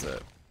think that's a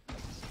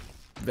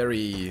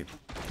very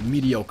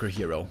mediocre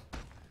hero.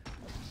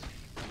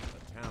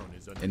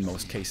 In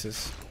most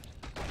cases.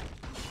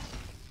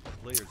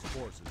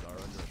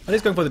 But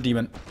he's going for the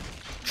demon.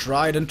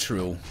 Tried and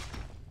true.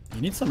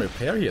 He needs some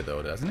repair here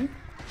though, doesn't he?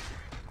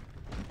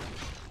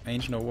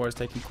 Ancient of War is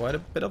taking quite a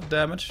bit of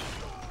damage.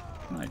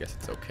 I guess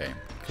it's okay.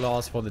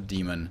 Claws for the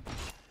demon.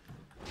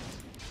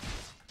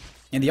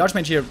 And the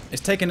Archmage here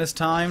is taking his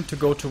time to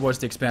go towards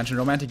the expansion.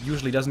 Romantic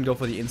usually doesn't go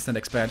for the instant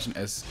expansion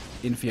as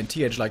Infi and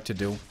TH like to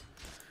do.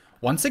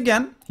 Once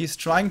again, he's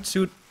trying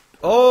to...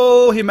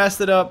 Oh, he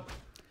messed it up.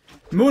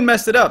 Moon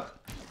messed it up.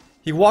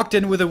 He walked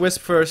in with a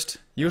Wisp first.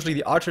 Usually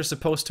the Archer is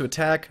supposed to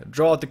attack,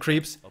 draw out the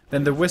creeps,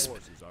 then the Wisp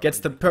gets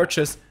the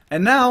purchase.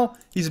 And now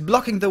he's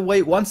blocking the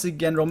way once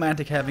again.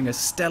 Romantic having a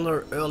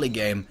stellar early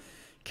game.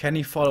 Can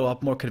he follow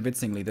up more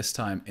convincingly this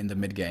time in the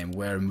mid game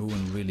where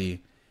Moon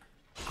really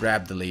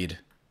grabbed the lead?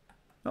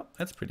 Oh,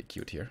 that's pretty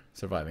cute here.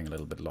 Surviving a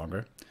little bit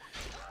longer.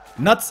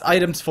 Nuts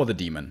items for the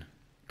demon.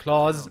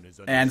 Claws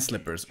and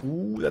slippers.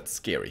 Ooh, that's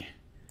scary.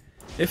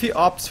 If he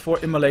opts for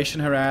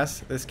Immolation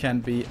Harass, this can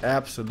be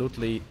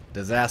absolutely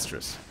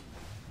disastrous.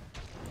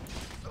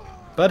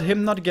 But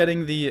him not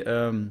getting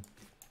the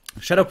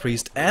Shadow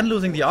Priest and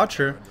losing the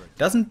Archer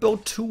doesn't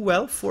bode too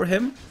well for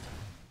him.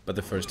 But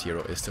the first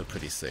hero is still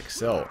pretty sick.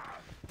 So,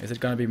 is it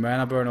gonna be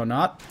mana burn or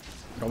not?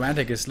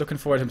 Romantic is looking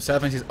for it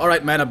himself and he's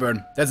alright, mana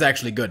burn. That's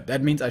actually good.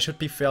 That means I should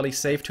be fairly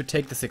safe to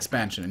take this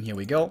expansion. And here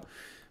we go.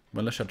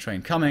 Militia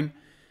train coming.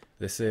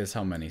 This is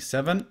how many?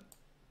 7?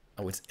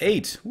 Oh, it's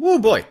 8. Woo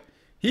boy!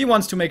 He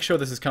wants to make sure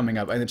this is coming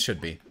up, and it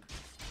should be.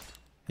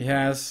 He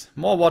has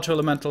more water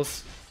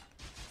elementals.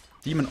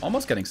 Demon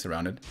almost getting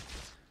surrounded.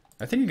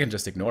 I think you can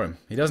just ignore him.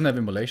 He doesn't have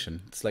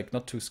immolation. It's like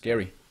not too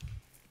scary.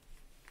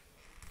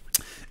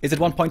 Is it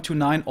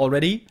 1.29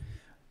 already?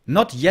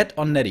 Not yet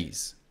on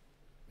NetEase.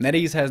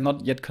 NetEase has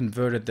not yet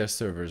converted their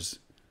servers.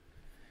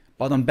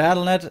 But on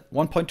Battle.net,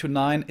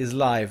 1.29 is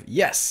live.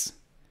 Yes!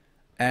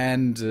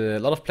 And a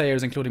lot of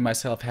players, including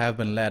myself, have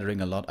been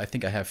laddering a lot. I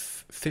think I have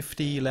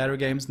 50 ladder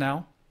games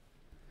now.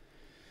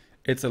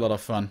 It's a lot of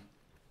fun.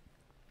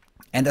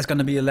 And there's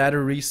gonna be a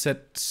ladder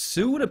reset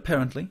soon,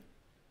 apparently.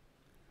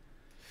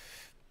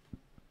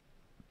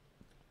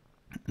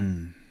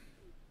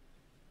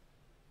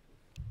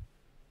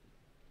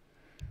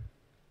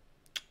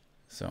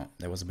 So,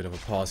 there was a bit of a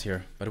pause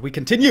here. But we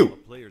continue! The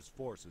player's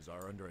forces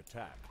are under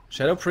attack.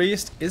 Shadow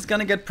Priest is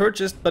gonna get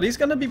purchased, but he's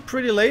gonna be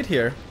pretty late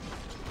here.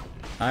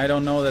 I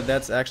don't know that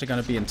that's actually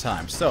gonna be in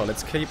time. So,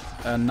 let's keep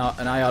an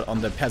eye out on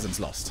the Peasants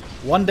Lost.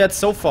 1 dead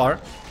so far.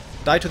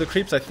 Died to the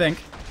creeps, I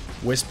think.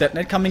 Wisp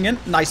Detonate coming in.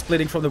 Nice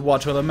bleeding from the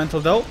Water Elemental,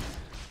 though.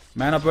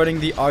 Mana burning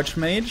the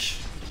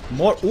Archmage.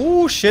 More.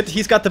 Ooh, shit.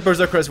 He's got the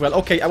Berserker as well.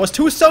 Okay, I was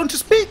too soon to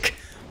speak.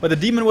 But the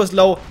Demon was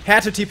low.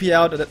 Had to TP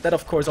out. That,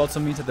 of course,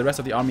 also means that the rest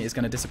of the army is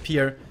going to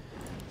disappear.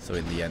 So,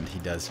 in the end, he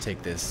does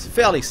take this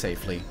fairly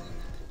safely.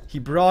 He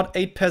brought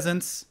 8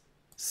 peasants.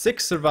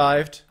 6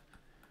 survived.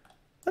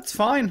 That's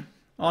fine.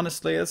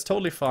 Honestly, that's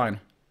totally fine.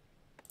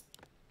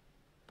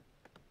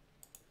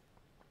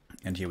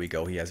 And here we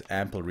go. He has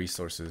ample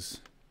resources.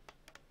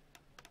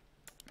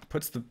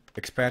 Puts the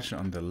expansion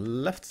on the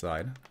left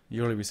side.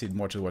 Usually we see it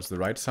more towards the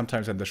right.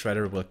 Sometimes then the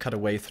Shredder will cut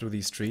away through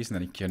these trees and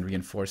then he can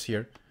reinforce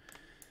here.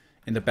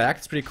 In the back,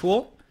 it's pretty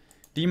cool.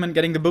 Demon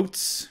getting the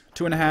boots.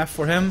 2.5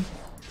 for him.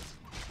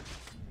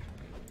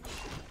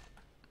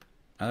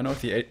 I don't know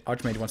if the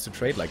Archmage wants to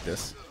trade like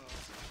this.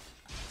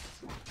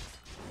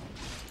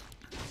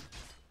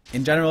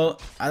 In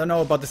general, I don't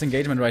know about this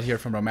engagement right here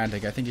from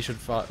Romantic. I think he should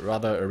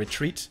rather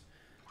retreat,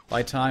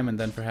 buy time, and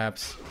then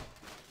perhaps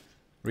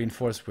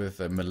reinforce with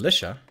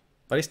Militia.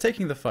 But he's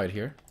taking the fight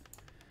here.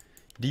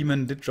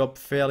 Demon did drop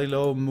fairly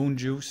low. Moon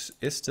Juice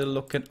is still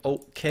looking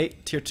okay.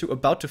 Tier 2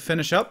 about to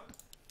finish up.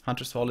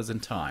 Hunter's Fall is in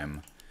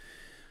time.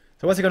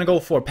 So what's he gonna go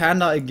for?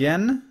 Panda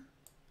again.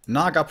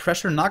 Naga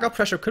Pressure. Naga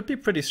Pressure could be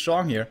pretty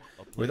strong here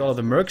with all of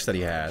the mercs that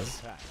he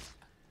has.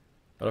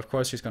 But of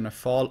course he's gonna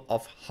fall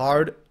off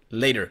hard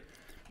later.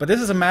 But this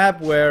is a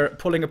map where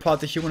pulling apart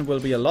the human will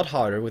be a lot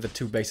harder with the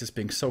 2 bases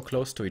being so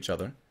close to each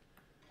other.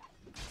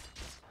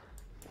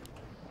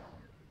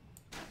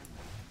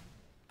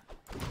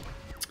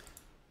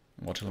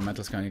 Water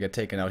Elemental's going to get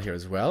taken out here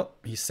as well.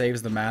 He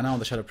saves the mana on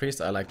the Shadow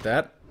Priest. I like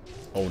that.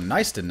 Oh,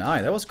 nice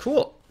deny. That was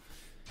cool.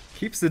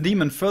 Keeps the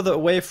demon further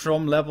away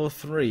from level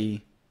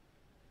 3.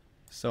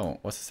 So,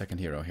 what's the second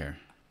hero here?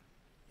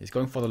 He's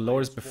going for the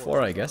lowers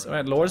before, I guess.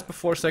 Alright, lowers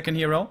before second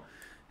hero.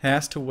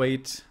 Has to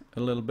wait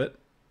a little bit.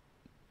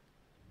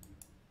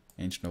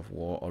 Ancient of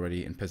War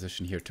already in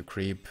position here to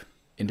creep.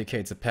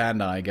 Indicates a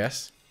panda, I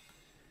guess.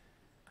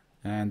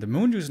 And the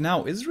Moon Juice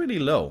now is really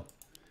low.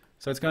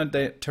 So it's going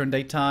to turn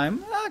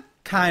daytime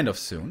kind of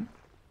soon.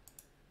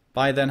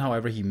 By then,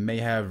 however, he may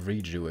have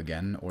Reju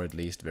again, or at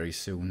least very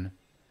soon.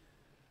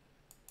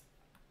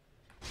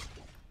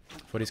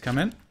 Footies come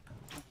in.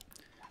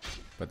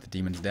 But the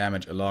demon's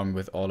damage along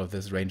with all of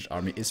this ranged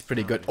army is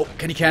pretty good. Oh,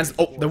 can he cancel?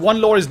 Oh, the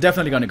one lore is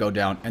definitely going to go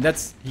down. And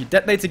that's, he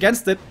detonates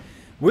against it.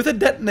 With the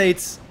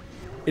detonates,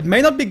 it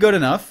may not be good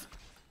enough.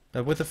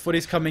 But with the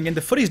footies coming in,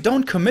 the footies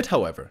don't commit,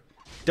 however.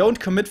 Don't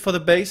commit for the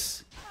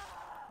base.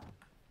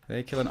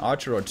 They kill an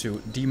archer or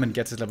 2. Demon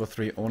gets his level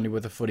 3 only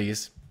with the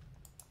footies.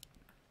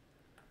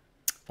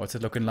 What's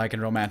it looking like in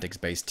Romantic's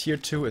base? Tier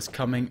 2 is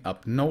coming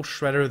up. No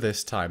Shredder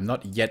this time.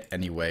 Not yet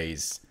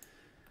anyways.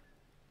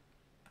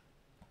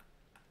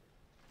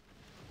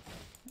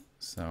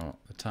 So,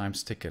 the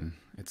time's ticking,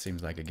 it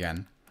seems like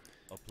again.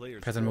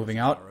 Peasant moving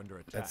out.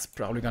 That's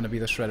probably going to be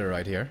the Shredder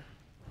right here.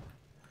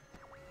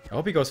 I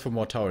hope he goes for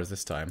more towers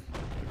this time.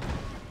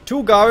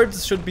 2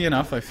 guards should be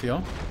enough, I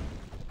feel.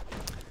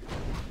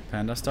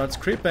 Panda starts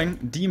creeping.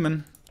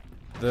 Demon,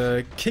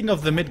 the king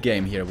of the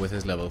mid-game here with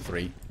his level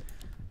 3.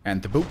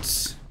 And the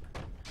boots.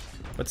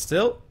 But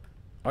still,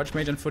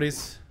 Archmage and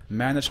Footies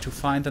managed to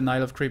find the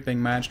Night of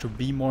Creeping, managed to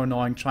be more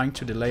annoying, trying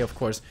to delay, of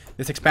course,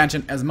 this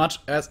expansion as much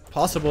as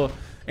possible.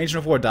 Ancient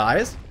of War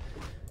dies.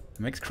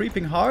 Makes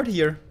creeping hard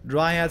here.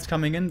 Dryads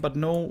coming in, but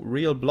no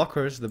real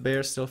blockers. The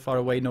bear's still far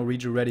away, no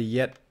Reju ready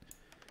yet.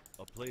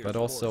 But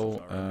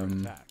also,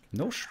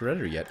 no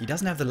Shredder yet. He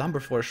doesn't have the lumber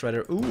for a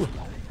Shredder. Ooh,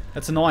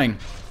 that's annoying.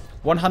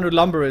 100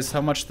 lumber is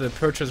how much the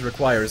purchase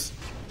requires.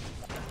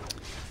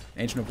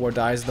 Ancient of War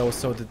dies though,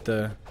 so did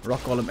the Rock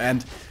Golem,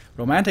 and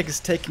Romantic is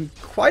taking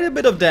quite a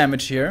bit of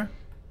damage here.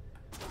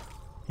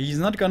 He's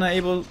not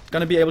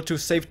gonna be able to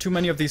save too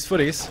many of these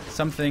footies.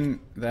 Something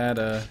that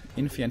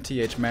Infi and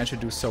TH manage to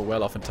do so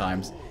well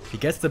oftentimes. He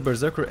gets the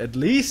Berserker at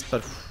least,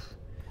 but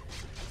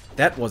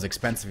that was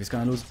expensive. He's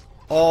gonna lose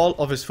all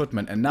of his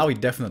footmen, and now he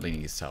definitely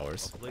needs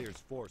towers.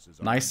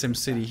 Nice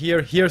SimCity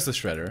here. Here's the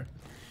Shredder.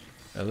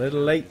 A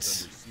little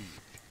late.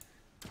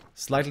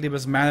 Slightly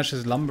mismanaged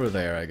his lumber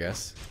there, I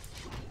guess.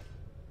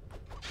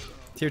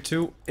 Tier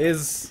 2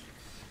 is...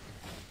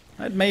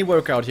 It may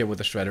work out here with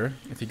the Shredder,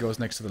 if he goes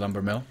next to the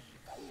lumber mill.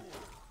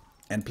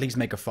 And please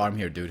make a farm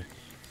here, dude.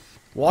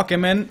 Walk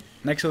him in,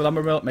 next to the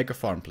lumber mill, make a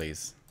farm,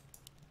 please.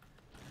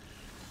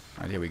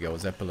 Alright, here we go.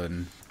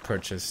 Zeppelin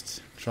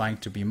purchased. Trying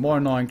to be more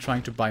annoying,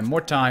 trying to buy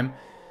more time.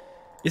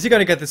 Is he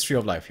gonna get this Tree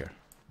of Life here?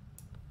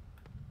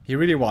 He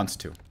really wants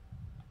to.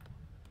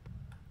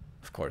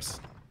 Of course.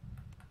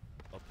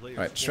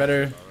 Alright,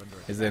 Shredder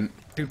is in.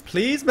 Dude,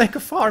 please make a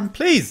farm,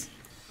 please!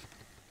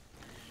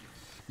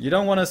 You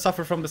don't want to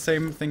suffer from the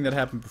same thing that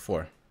happened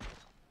before.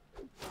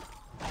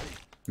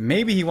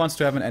 Maybe he wants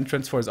to have an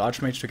entrance for his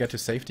Archmage to get to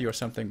safety or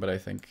something, but I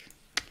think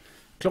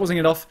closing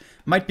it off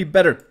might be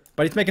better.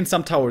 But he's making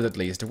some towers at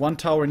least. One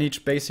tower in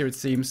each base here, it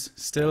seems.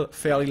 Still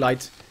fairly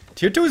light.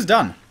 Tier 2 is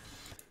done.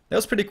 That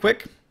was pretty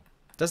quick.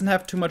 Doesn't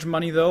have too much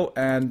money though,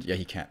 and yeah,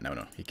 he can't.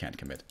 No, he can't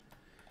commit.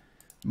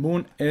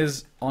 Moon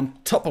is on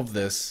top of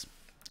this.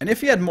 And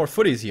if he had more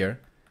footies here,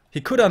 he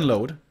could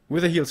unload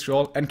with a heal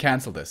scroll and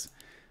cancel this.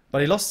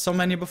 But he lost so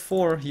many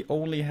before, he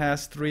only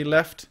has 3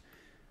 left.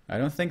 I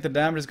don't think the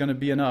damage is going to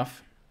be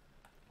enough.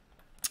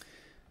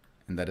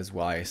 And that is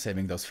why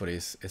saving those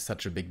footies is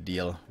such a big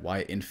deal.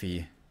 Why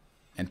Infi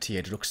and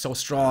TH look so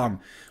strong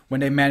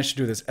when they manage to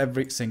do this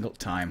every single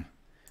time.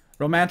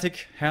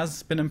 Romantic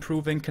has been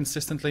improving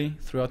consistently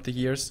throughout the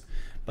years,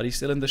 but he's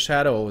still in the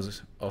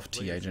shadows of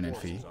TH and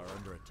Infi.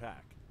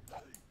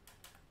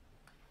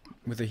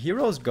 With the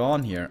heroes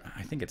gone here,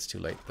 I think it's too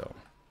late though.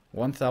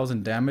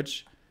 1000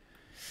 damage.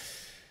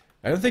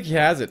 I don't think he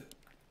has it.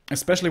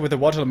 Especially with the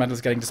water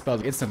elementals getting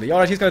dispelled instantly.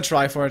 Alright, he's gonna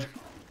try for it.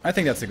 I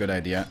think that's a good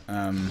idea.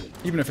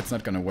 Even if it's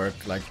not gonna work,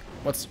 like,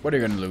 what are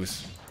you gonna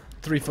lose?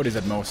 3 footies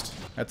at most.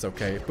 That's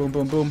okay. Boom,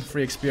 boom, boom.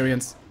 Free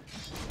experience.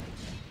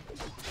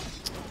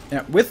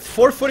 Yeah, with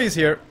 4 footies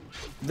here,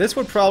 this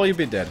would probably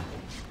be dead.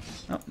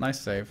 Oh, nice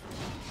save.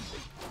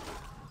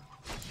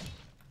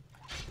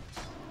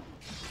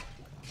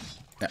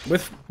 Yeah,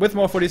 with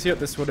more footies here,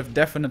 this would have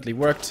definitely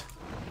worked.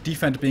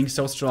 Defense being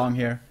so strong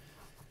here.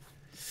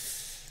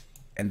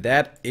 And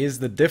that is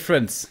the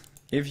difference,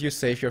 if you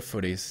save your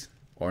footies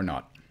or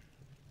not.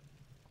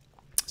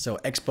 So,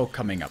 Expo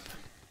coming up.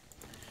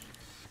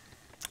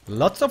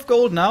 Lots of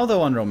gold now,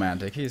 though, on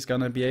Romantic. He's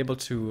gonna be able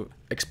to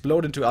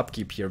explode into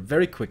upkeep here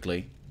very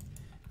quickly.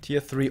 Tier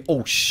 3.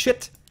 Oh,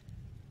 shit!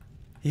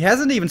 He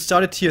hasn't even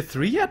started Tier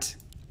 3 yet?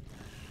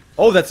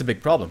 Oh, that's a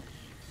big problem.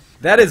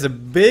 That is a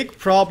big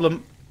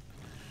problem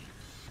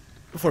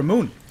for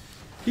Moon.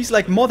 He's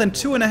like more than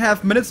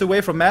 2.5 minutes away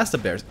from Master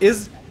Bears.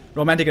 Is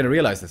Romantic gonna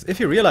realize this? If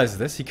he realizes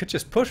this, he could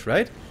just push,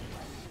 right?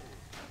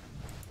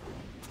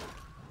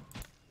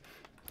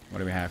 What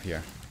do we have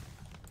here?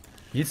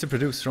 He needs to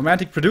produce.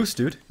 Romantic, produce,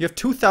 dude. You have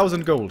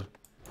 2000 gold.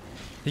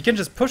 He can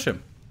just push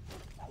him.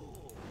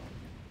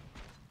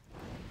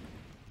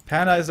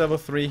 Panda is level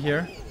 3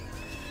 here.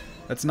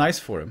 That's nice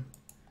for him.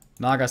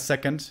 Naga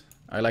second.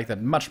 I like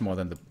that much more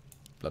than the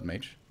Blood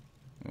Mage.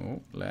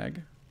 Oh,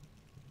 lag.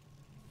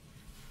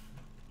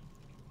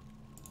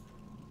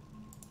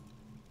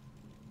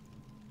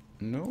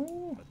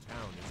 No.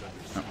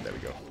 Oh, there we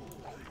go.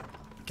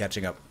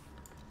 Catching up.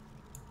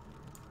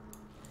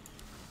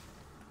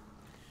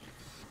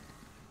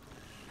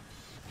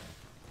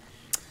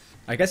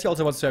 I guess he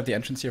also wants to have the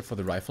entrance here for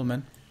the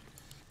riflemen.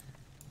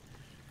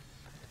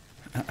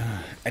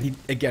 And he,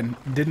 again,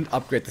 didn't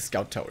upgrade the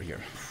scout tower here.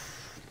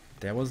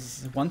 There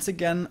was, once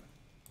again,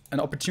 an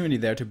opportunity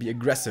there to be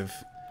aggressive.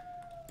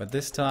 But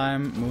this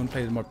time, Moon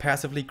played it more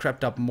passively,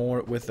 crept up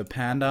more with the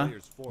Panda.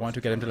 Want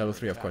to get him to level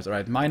 3, of course.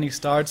 Alright, mining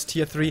starts,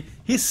 Tier 3.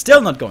 He's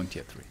still not going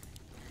Tier 3.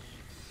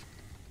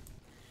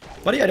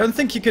 Buddy, I don't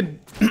think you could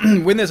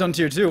win this on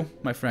Tier 2,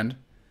 my friend.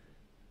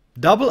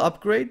 Double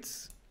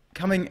upgrades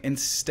coming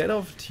instead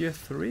of Tier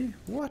 3?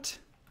 What?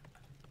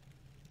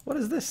 What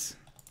is this?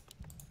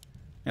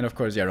 And of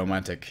course, yeah,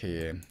 Romantic.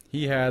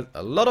 He has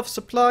a lot of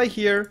supply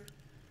here.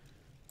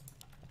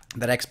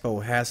 That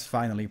Expo has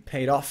finally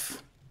paid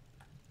off.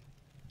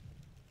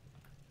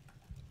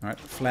 Alright,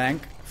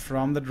 flank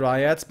from the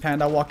Dryads.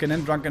 Panda walking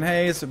in, Drunken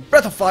Haze.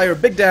 Breath of Fire,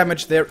 big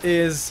damage. There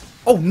is...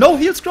 Oh, no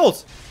heal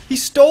scrolls! He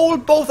stole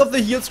both of the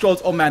heal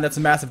scrolls. Oh man, that's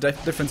a massive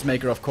difference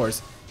maker, of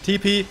course.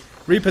 TP,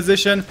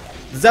 reposition.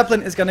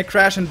 Zeppelin is gonna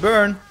crash and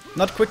burn.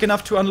 Not quick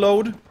enough to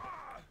unload.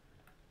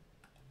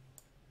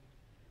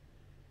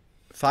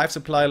 5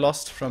 supply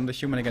lost from the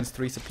human against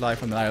 3 supply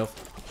from the Night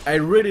Elf. I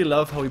really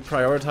love how he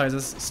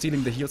prioritizes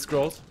stealing the heal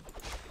scrolls.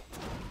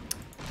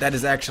 That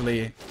is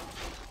actually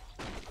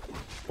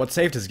what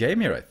saved his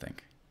game here, I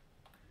think.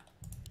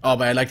 Oh,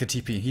 but I like the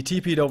TP. He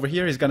TP'd over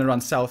here. He's gonna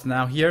run south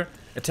now here.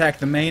 Attack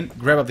the main.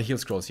 Grab up the heal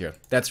scrolls here.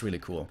 That's really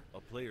cool.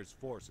 player's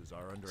forces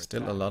are under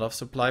Still attack. a lot of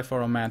supply for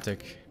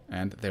Romantic.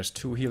 And there's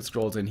 2 heal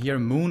scrolls in here.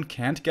 Moon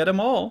can't get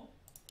them all.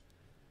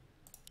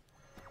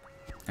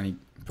 And he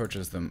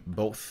purchases them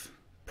both.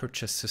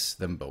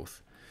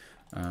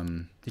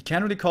 He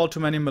can't really call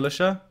too many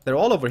militia. They're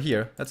all over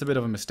here. That's a bit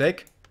of a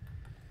mistake.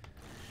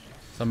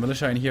 Some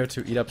militia in here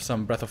to eat up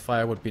some Breath of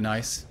Fire would be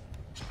nice.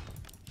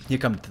 Here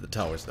come to the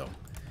towers though.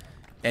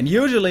 And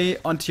usually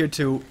on tier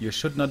 2 you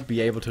should not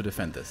be able to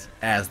defend this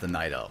as the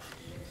Night Elf.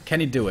 Can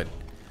he do it?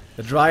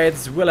 The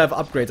Dryads will have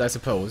upgrades, I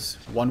suppose.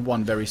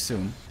 1-1 very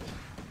soon.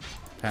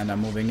 Panda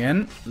moving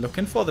in,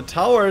 looking for the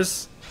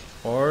towers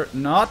or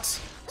not.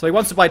 So he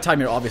wants to buy time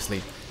here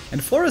obviously.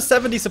 And for a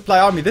 70 supply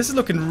army, this is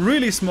looking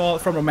really small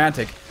from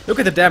Romantic. Look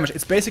at the damage,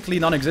 it's basically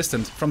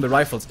non-existent from the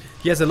rifles.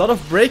 He has a lot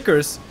of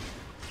breakers,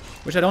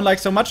 which I don't like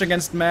so much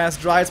against mass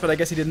Dryads, but I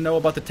guess he didn't know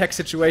about the tech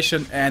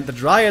situation. And the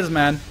Dryads,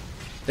 man,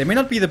 they may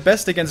not be the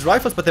best against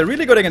rifles, but they're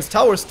really good against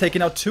towers,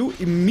 taking out 2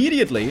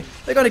 immediately.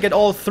 They're gonna get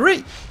all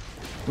 3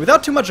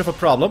 without too much of a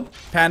problem.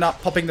 Panda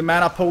popping the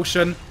mana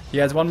potion. He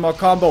has 1 more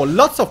combo.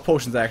 Lots of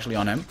potions actually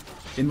on him.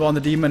 Invo on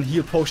the demon,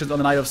 heal potions on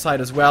the Night Elf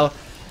side as well.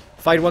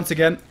 Fight once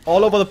again,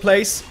 all over the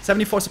place.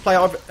 74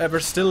 supply ever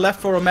still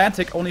left for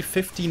Romantic. Only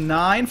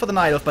 59 for the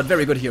Night Elf, but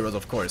very good heroes,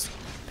 of course.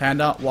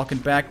 Panda walking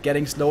back,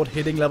 getting slowed,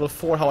 hitting level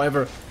 4,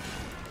 however.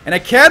 And I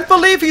can't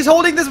believe he's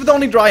holding this with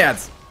only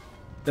Dryads.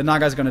 The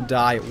Naga's gonna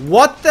die.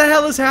 What the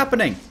hell is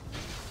happening?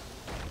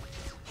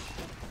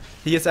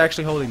 He is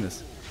actually holding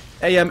this.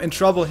 AM in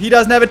trouble. He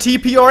doesn't have a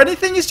TP or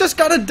anything. He's just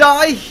gonna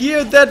die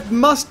here. That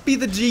must be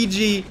the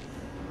GG.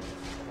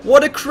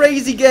 What a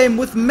crazy game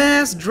with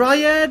mass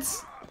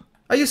Dryads.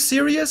 Are you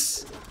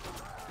serious?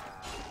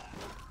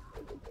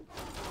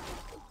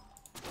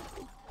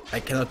 I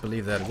cannot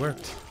believe that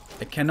worked.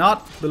 I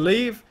cannot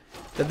believe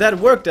that that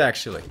worked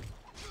actually.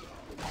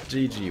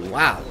 GG,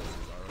 wow.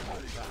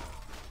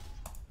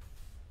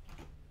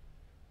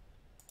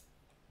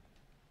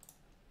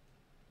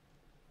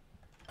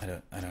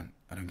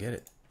 I don't get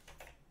it.